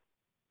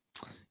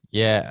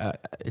 Yeah,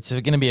 it's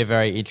going to be a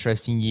very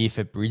interesting year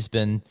for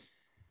Brisbane.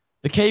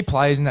 The key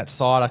players in that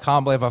side, I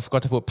can't believe I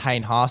forgot to put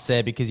Payne Haas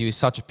there because he was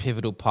such a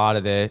pivotal part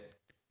of their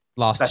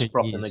last 2 years.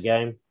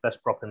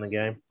 Best prop in the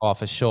game. Oh,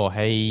 for sure.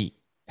 He's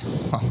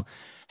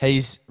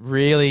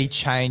really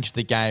changed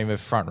the game of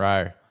front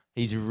row.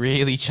 He's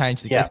really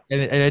changed the game.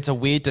 And it's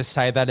weird to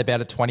say that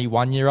about a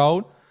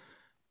 21-year-old,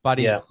 but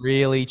he's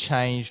really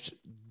changed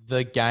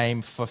the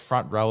game for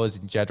front rowers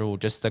in general.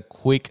 Just the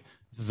quick,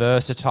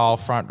 versatile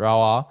front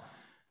rower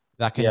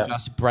that can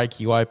just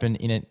break you open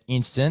in an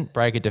instant,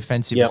 break a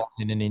defensive line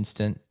in an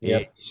instant.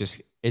 It's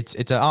just it's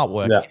an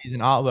artwork. It is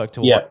an artwork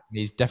to watch.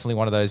 He's definitely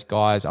one of those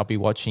guys I'll be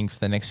watching for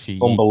the next few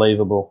years.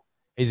 Unbelievable.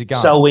 He's a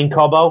gun. Selwyn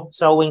Cobbo is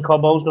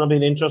going to be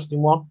an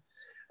interesting one.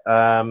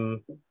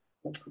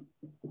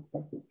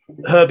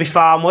 Herbie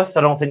Farnworth,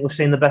 I don't think we've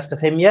seen the best of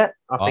him yet.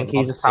 I think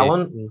he's a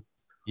talent.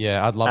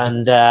 I'd love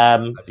to.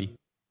 And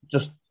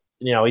just,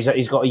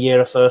 he's got a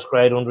year of first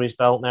grade under his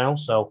belt now,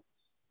 so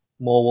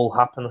more will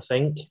happen, I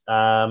think.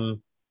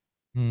 Well,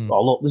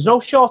 look, there's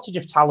no shortage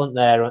of talent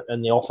there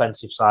on the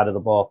offensive side of the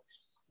ball.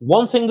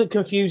 One thing that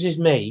confuses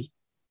me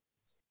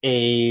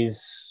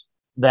is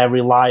their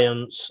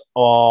reliance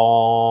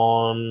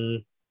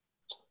on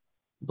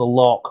the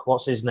lock.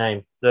 What's his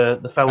name?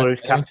 The fellow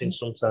who's captain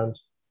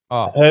sometimes.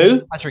 Oh,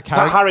 who? Patrick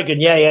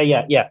Harrigan. Harrigan.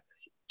 Yeah.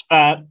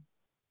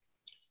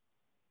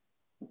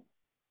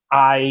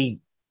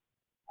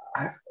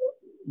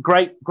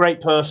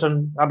 Great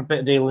person. Had a bit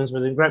of dealings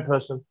with him. Great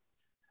person.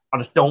 I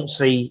just don't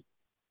see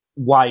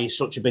why he's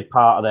such a big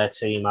part of their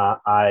team.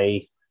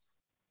 I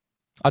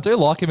do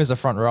like him as a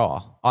front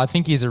rower. I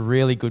think he's a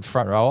really good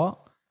front rower.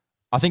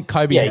 I think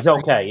Kobe. Yeah, he's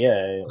okay.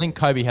 Yeah. I think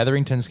Kobe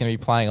Hetherington's going to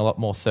be playing a lot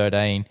more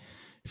 13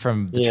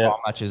 from the trial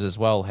matches as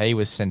well. He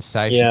was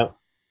sensational. Yeah.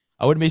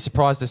 I wouldn't be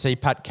surprised to see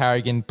Pat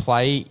Carrigan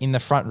play in the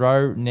front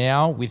row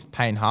now with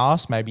Payne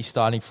Haas, maybe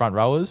starting front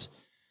rowers.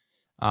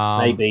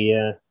 Maybe,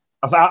 yeah.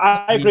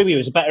 I agree with you.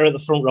 He's better at the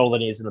front row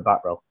than he is in the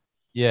back row.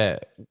 Yeah.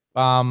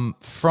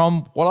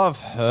 From what I've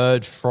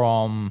heard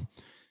from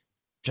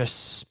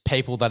just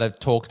people that have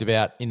talked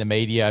about in the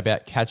media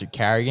about Patrick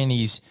Carrigan,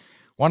 he's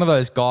one of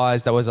those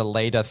guys that was a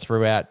leader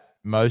throughout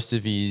most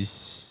of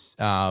his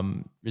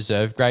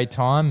reserve grade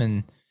time.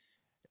 And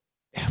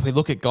we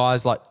look at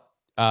guys like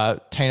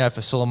Tino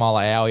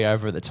Fasulamala-Aui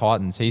over at the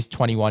Titans. He's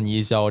 21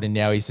 years old and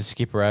now he's the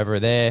skipper over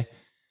there.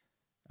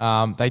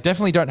 They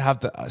definitely don't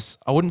have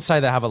I wouldn't say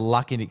they have a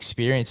lack in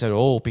experience at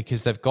all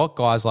because they've got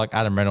guys like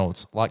Adam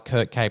Reynolds, like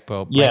Kurt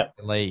Capewell, Brandon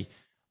Lee,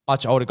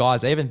 much older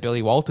guys. Even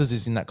Billy Walters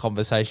is in that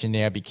conversation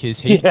now because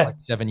he's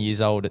 27 years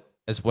old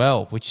as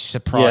well, which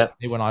surprised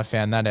me when I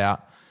found that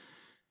out.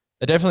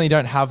 They definitely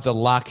don't have the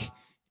luck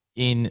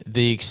in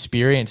the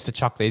experience to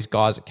chuck these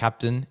guys at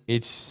captain.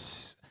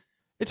 It's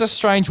a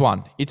strange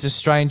one. It's a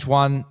strange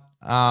one.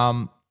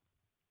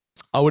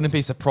 I wouldn't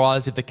be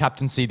surprised if the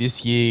captaincy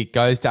this year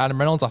goes to Adam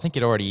Reynolds. I think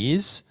it already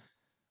is.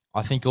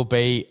 I think it'll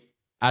be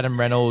Adam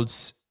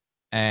Reynolds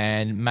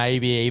and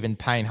maybe even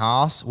Payne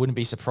Haas. Wouldn't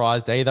be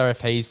surprised either if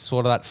he's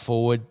sort of that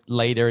forward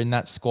leader in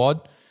that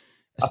squad.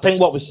 I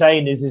think what we're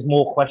saying is there's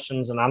more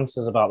questions than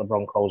answers about the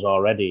Broncos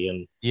already.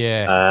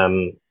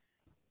 And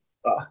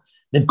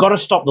they've got to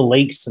stop the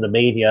leaks to the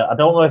media. I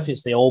don't know if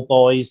it's the old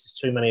boys. There's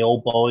too many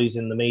old boys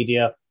in the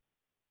media.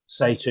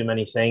 Say too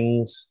many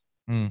things.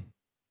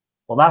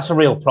 Well, that's a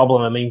real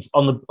problem. I mean,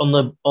 on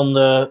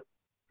the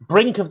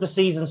brink of the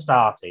season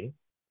starting,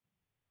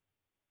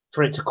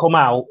 for it to come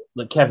out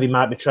that Kevin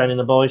might be training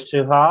the boys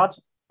too hard,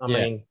 I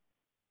mean,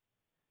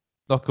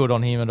 not good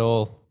on him at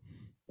all.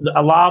 The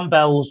alarm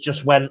bells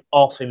just went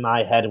off in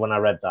my head when I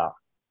read that.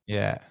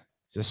 Yeah,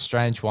 it's a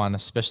strange one,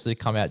 especially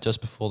come out just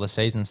before the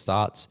season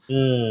starts.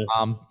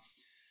 But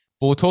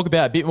we'll talk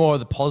about a bit more of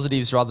the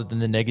positives rather than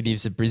the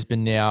negatives of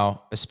Brisbane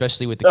now,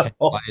 especially with the key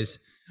players.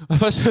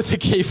 With the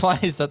key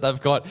players that they've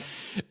got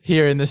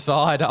here in the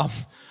side.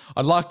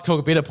 I'd like to talk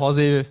a bit of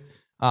positive,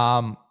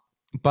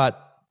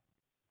 but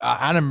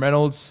Adam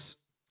Reynolds,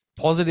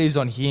 positives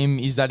on him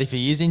is that if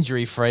he is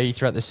injury-free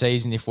throughout the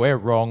season, if we're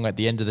wrong at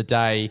the end of the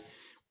day,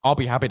 I'll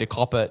be happy to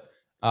cop it.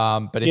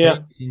 But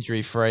if he's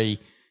injury-free,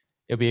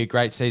 it'll be a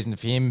great season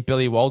for him.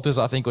 Billy Walters,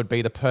 I think, would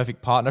be the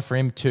perfect partner for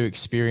him. 2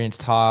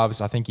 experienced halves.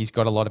 I think he's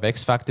got a lot of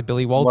X factor,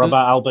 Billy Walters. What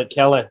about Albert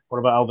Kelly?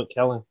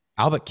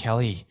 Albert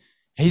Kelly.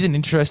 He's an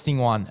interesting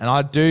one. And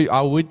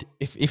I would,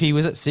 if he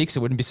was at 6, it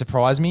wouldn't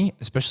surprise me,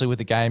 especially with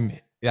the game,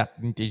 that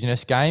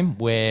Indigenous game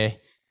where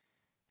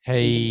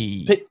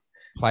he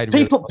played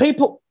really well.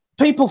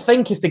 People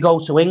think if they go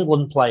to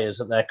England players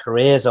that their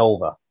career's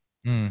over.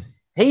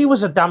 He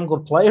was a damn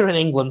good player in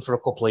England for a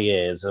couple of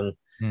years and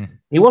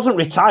he wasn't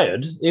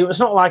retired. It was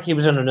not like he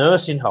was in a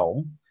nursing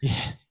home.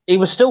 Yeah. He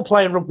was still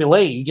playing rugby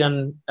league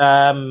and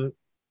I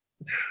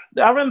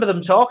remember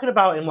them talking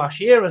about him last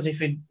year as if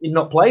he'd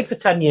not played for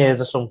 10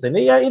 years or something.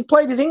 He'd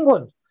played in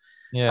England.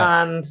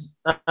 Yeah. And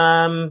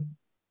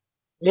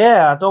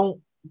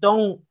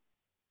don't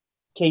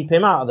keep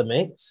him out of the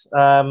mix.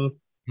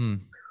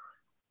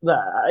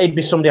 He'd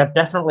be somebody I'd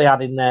definitely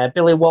add in there.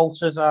 Billy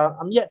Walters,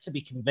 I'm yet to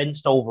be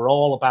convinced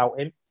overall about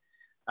him,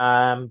 but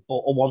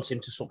I want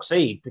him to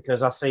succeed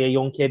because I see a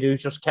young kid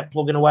who's just kept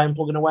plugging away, and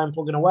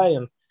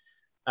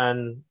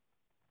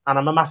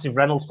I'm a massive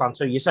Reynolds fan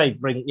too. You say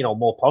bring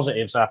more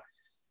positives.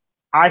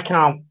 I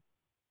can't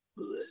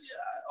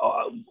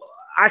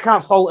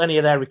fault any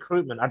of their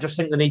recruitment. I just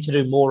think they need to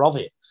do more of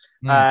it.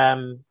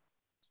 And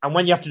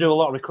when you have to do a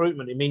lot of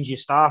recruitment, it means your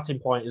starting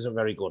point isn't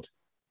very good.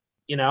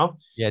 Yeah,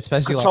 it's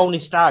basically Tony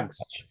Staggs.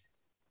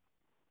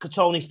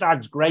 Katoni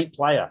Staggs, great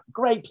player.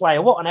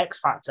 What an X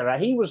factor!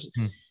 He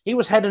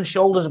was head and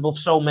shoulders above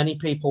so many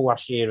people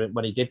last year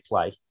when he did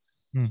play.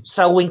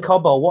 Selwyn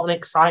Cobbo, what an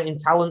exciting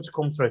talent to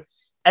come through.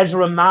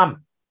 Ezra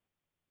Mam.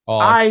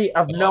 I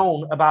have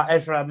known about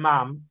Ezra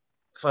Mam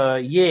for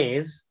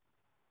years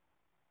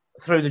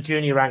through the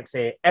junior ranks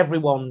here.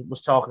 Everyone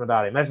was talking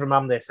about him. Ezra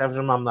Mam this,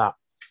 Ezra Mam that,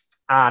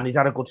 and he's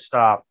had a good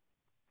start.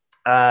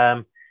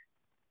 And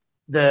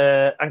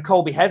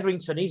Kobe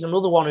Hetherington, he's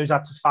another one who's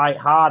had to fight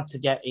hard to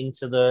get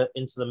into the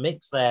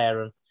mix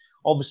there, and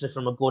obviously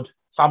from a good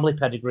family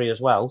pedigree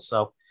as well.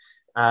 So,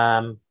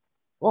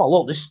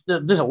 look,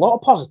 there's a lot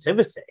of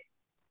positivity,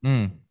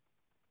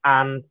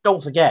 and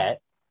don't forget,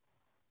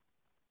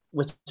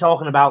 we're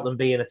talking about them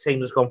being a team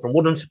that's gone from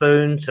wooden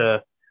spoon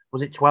to,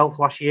 was it 12th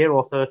last year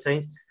or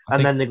 13th,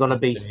 and then they're going to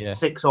be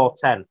 6 or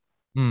 10.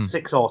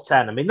 6 or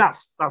 10. I mean,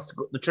 that's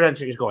the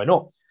trajectory is going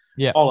up.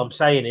 Yeah. All I'm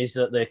saying is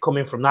that they're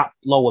coming from that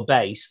lower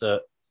base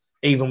that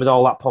even with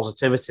all that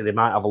positivity, they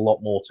might have a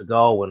lot more to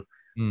go. And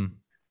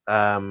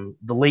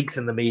the leaks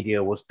in the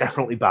media was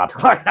definitely bad.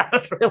 Like, that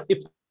was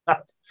really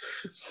bad.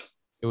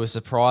 It was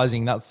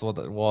surprising. That's what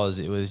it was.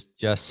 It was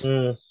just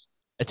a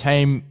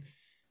team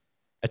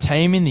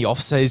in the off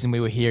season.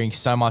 We were hearing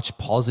so much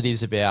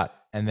positives about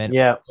And then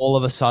Yeah. all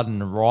of a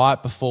sudden,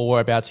 right before we're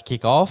about to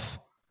kick off,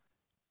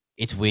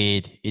 it's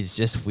weird. It's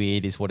just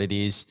weird is what it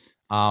is.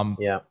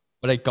 Yeah.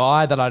 But a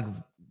guy that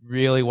I'd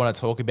really want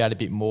to talk about a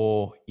bit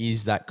more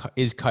is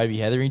Kobe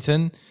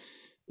Hetherington.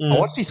 I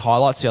watched his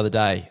highlights the other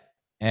day,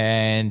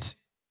 and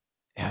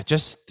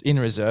just in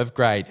reserve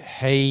grade,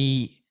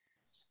 he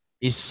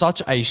is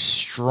such a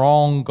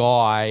strong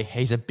guy.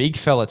 He's a big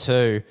fella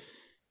too.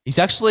 He's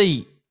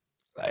actually,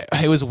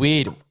 it was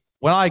weird.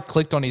 When I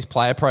clicked on his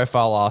player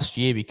profile last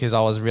year because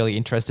I was really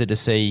interested to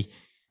see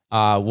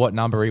what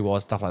number he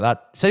was, stuff like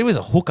that, it said he was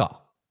a hooker.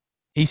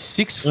 He's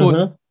 6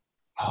 foot.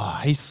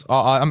 He's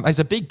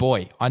a big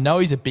boy. I know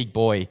he's a big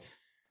boy.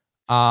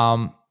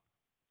 But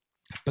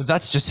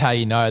that's just how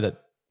you know that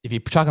if you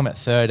chuck him at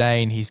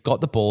 13, he's got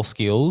the ball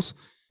skills.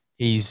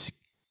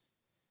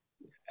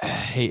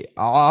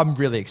 I'm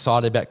really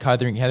excited about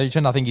Kobe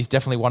Hetherington. I think he's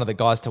definitely one of the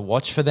guys to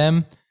watch for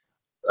them.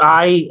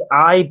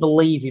 I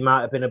believe he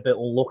might have been a bit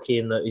unlucky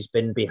in that he's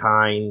been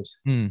behind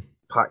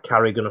Pat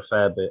Carrigan a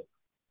fair bit.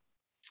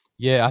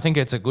 Yeah, I think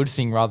it's a good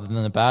thing rather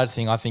than a bad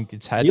thing. I think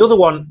it's had the other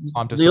one.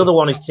 The other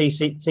one is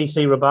TC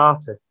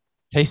Rabati.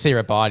 TC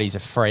Rabati's a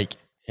freak.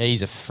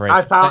 He's a freak.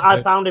 I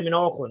found him in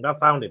Auckland. I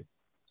found him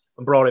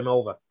and brought him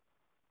over.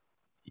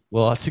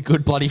 Well, that's a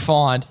good bloody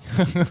find.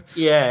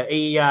 Yeah,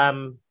 he's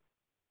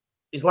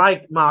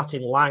like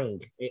Martin Lang.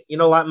 You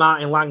know, like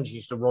Martin Lang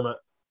used to run at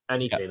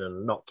anything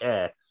and not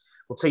care.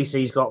 Well,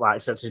 TC's got that,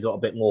 except he's got a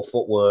bit more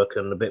footwork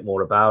and a bit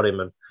more about him.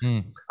 And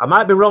I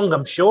might be wrong.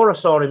 I'm sure I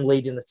saw him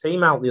leading the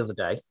team out the other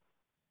day,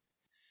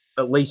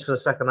 at least for the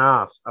second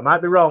half. I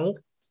might be wrong.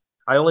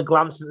 I only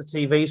glanced at the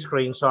TV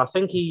screen, so I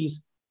think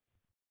he's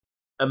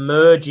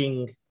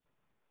emerging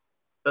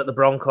at the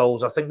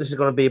Broncos. I think this is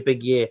going to be a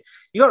big year.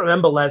 You got to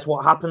remember, Les,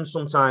 what happens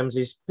sometimes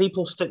is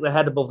people stick their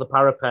head above the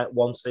parapet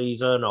one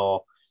season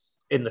or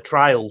in the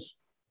trials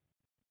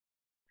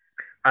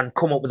and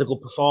come up with a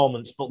good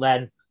performance, but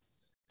then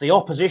the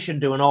opposition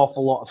do an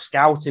awful lot of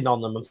scouting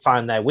on them and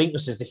find their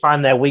weaknesses. They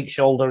find their weak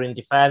shoulder in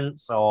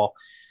defence, or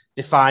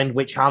they find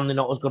which hand they're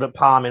not as good at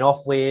palming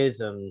off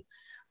with,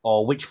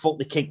 or which foot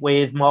they kick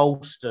with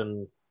most,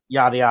 and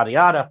yada, yada,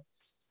 yada.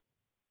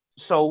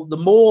 So the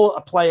more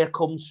a player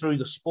comes through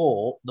the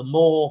sport, the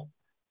more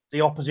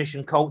the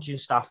opposition coaching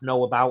staff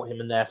know about him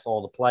and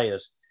therefore the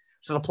players.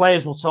 So the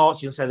players will talk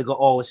to you and say they've got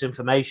all this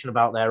information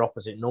about their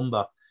opposite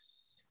number.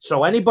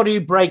 So anybody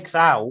who breaks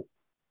out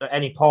at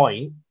any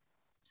point,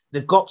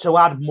 they've got to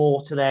add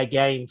more to their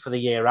game for the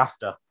year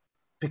after,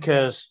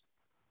 because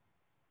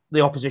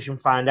the opposition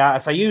find out.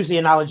 If I use the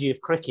analogy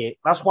of cricket,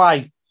 that's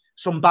why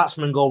some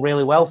batsmen go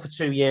really well for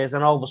 2 years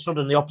and all of a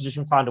sudden the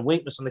opposition find a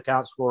weakness and they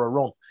can't score a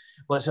run.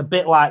 Well, it's a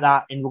bit like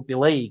that in rugby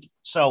league.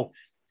 So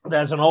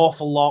there's an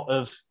awful lot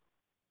of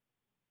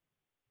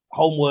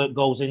homework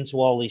goes into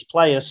all these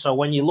players. So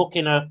when you're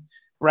looking at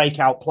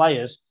breakout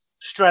players,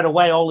 straight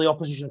away all the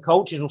opposition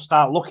coaches will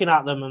start looking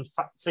at them and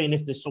seeing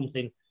if there's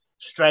something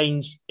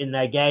strange in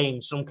their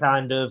game, some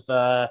kind of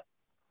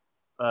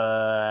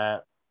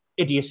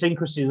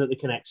idiosyncrasy that they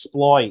can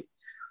exploit.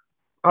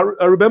 I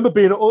remember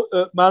being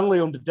at Manly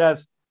under Des,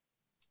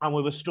 and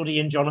we were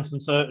studying Jonathan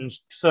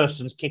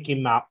Thurston's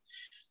kicking map,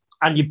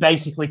 and you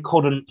basically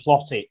couldn't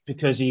plot it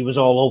because he was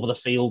all over the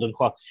field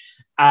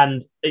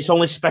and it's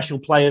only special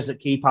players that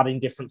keep adding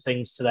different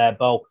things to their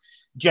bow.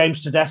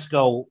 James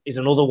Tedesco is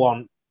another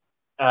one.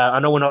 I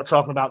know we're not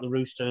talking about the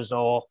Roosters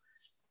or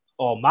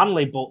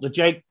Manly, but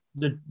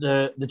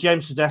the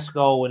James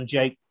Tedesco and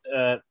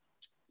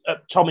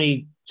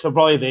Tommy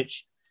Trbojevic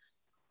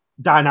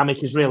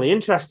dynamic is really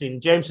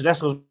interesting. James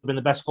Tedesco's been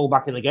the best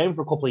fullback in the game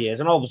for a couple of years,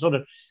 and all of a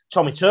sudden,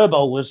 Tommy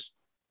Turbo was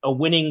a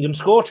winning and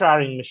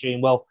score-trying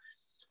machine. Well,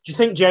 do you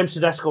think James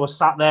Tedesco was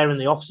sat there in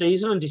the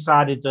off-season and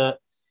decided that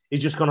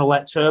he's just going to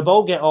let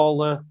Turbo get all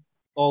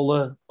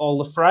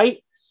the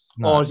freight?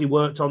 No. Or has he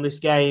worked on this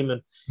game?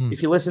 And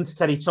if you listen to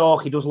Teddy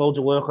talk, he does loads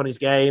of work on his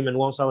game and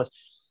wants all this.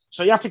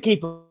 So you have to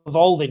keep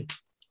evolving.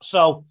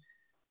 So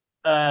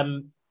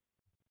in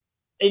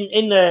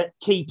the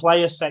key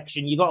players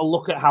section, you got to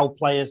look at how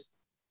players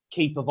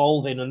keep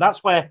evolving. And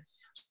that's where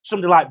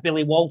somebody like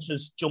Billy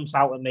Walters jumps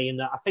out at me, in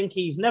that I think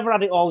he's never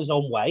had it all his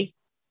own way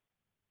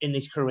in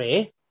his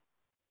career.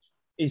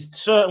 He's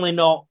certainly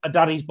not a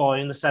daddy's boy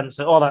in the sense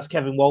that, that's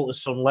Kevin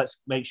Walters' son,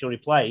 let's make sure he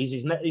plays.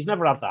 He's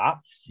never had that.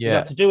 Yeah. He's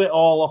had to do it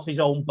all off his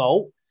own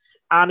boat,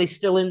 and he's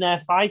still in there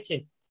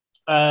fighting.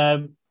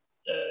 But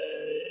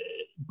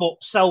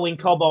Selwyn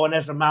Cobbo and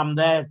Ezra Mam,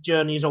 their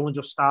journey is only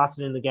just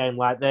starting in the game.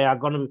 Like they're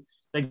going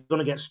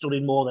to get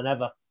studied more than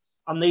ever,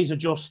 and these are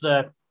just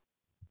the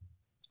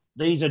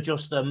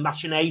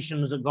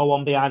machinations that go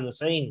on behind the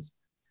scenes.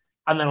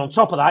 And then on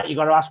top of that, you've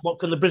got to ask, what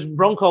can the Brisbane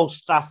Broncos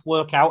staff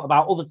work out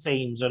about other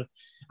teams? And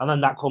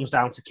then that comes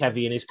down to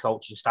Kevy and his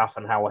coaching staff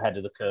and how ahead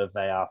of the curve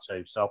they are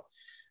too. So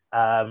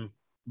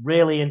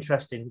really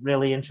interesting,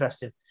 really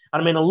interesting.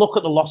 And I mean, a look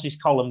at the losses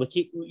column.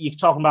 You're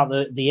talking about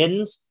the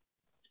ins.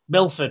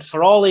 Milford,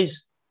 for all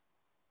his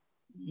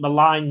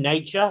malign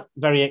nature,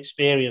 very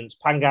experienced.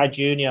 Pangai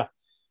Jr.,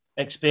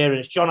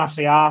 experienced. John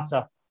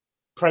Asiata,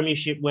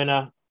 premiership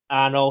winner.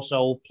 and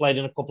also played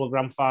in a couple of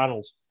grand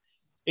finals.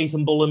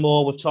 Ethan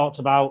Bullimore, we've talked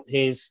about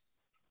his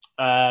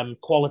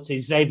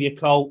qualities. Xavier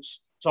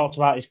Coates, talked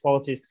about his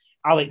qualities.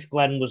 Alex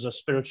Glenn was a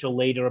spiritual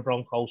leader of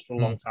Broncos for a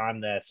long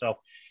time there. So,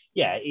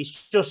 yeah,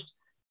 it's just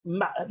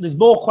there's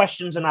more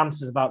questions than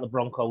answers about the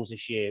Broncos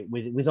this year,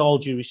 with all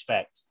due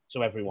respect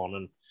to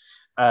everyone,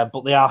 and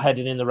but they are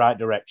heading in the right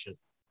direction.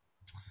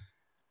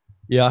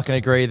 Yeah, I can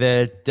agree.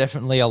 They're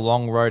definitely a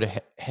long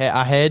road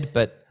ahead,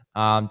 but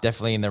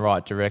definitely in the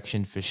right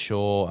direction for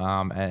sure,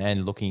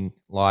 and looking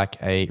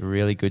like a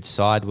really good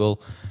side.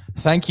 Well,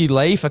 thank you,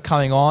 Lee, for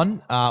coming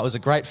on. It was a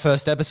great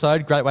first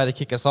episode, great way to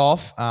kick us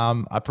off.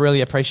 I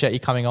really appreciate you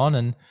coming on,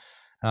 and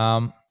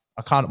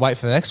I can't wait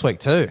for the next week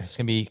too. It's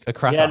going to be a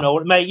cracker. Yeah, no,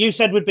 mate, you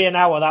said would be an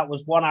hour. That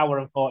was 1 hour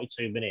and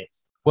 42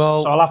 minutes.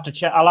 Well, so I'll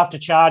have to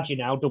charge you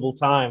now, double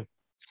time.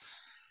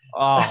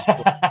 Oh,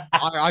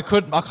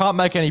 I can't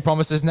make any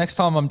promises. Next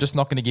time, I'm just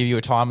not going to give you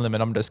a time limit.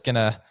 I'm just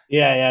gonna.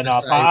 Yeah, no,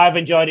 I've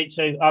enjoyed it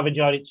too.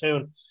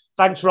 And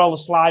thanks for all the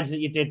slides that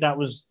you did. It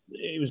was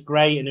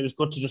great, and it was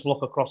good to just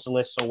look across the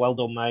list. So well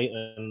done, mate,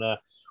 and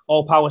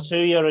all power to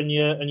you and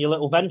your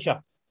little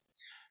venture.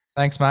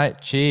 Thanks, mate.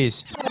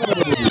 Cheers.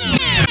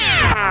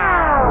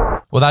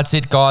 Well, that's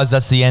it, guys.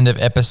 That's the end of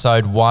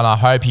episode 1. I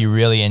hope you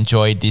really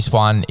enjoyed this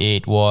one.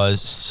 It was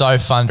so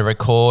fun to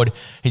record.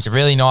 He's a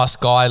really nice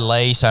guy,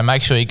 Lee, so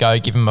make sure you go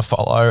give him a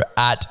follow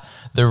at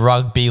the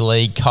Rugby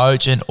League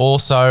Coach, and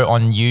also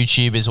on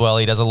YouTube as well.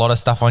 He does a lot of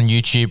stuff on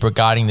YouTube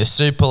regarding the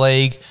Super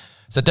League.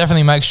 So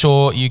definitely make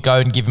sure you go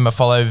and give him a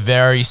follow.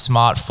 Very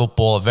smart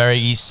football, a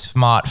very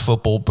smart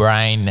football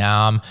brain,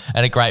 and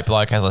a great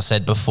bloke, as I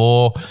said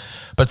before.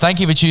 But thank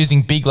you for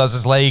choosing Big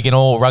Les's League and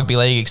all rugby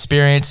league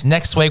experience.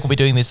 Next week, we'll be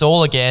doing this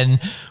all again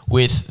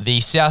with the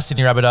South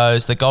Sydney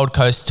Rabbitohs, the Gold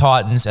Coast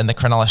Titans, and the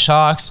Cronulla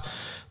Sharks.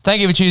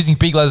 Thank you for choosing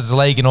Big Les's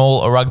League and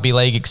all rugby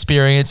league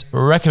experience.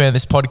 Recommend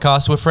this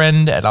podcast to a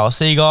friend, and I'll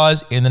see you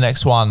guys in the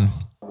next one.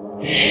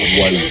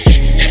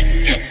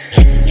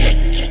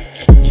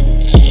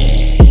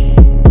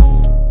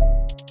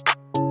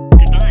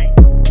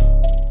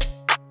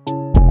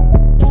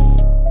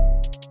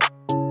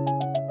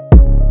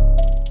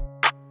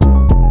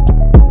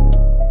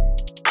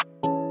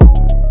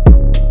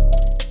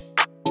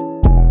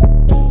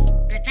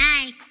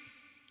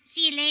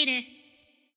 See you later.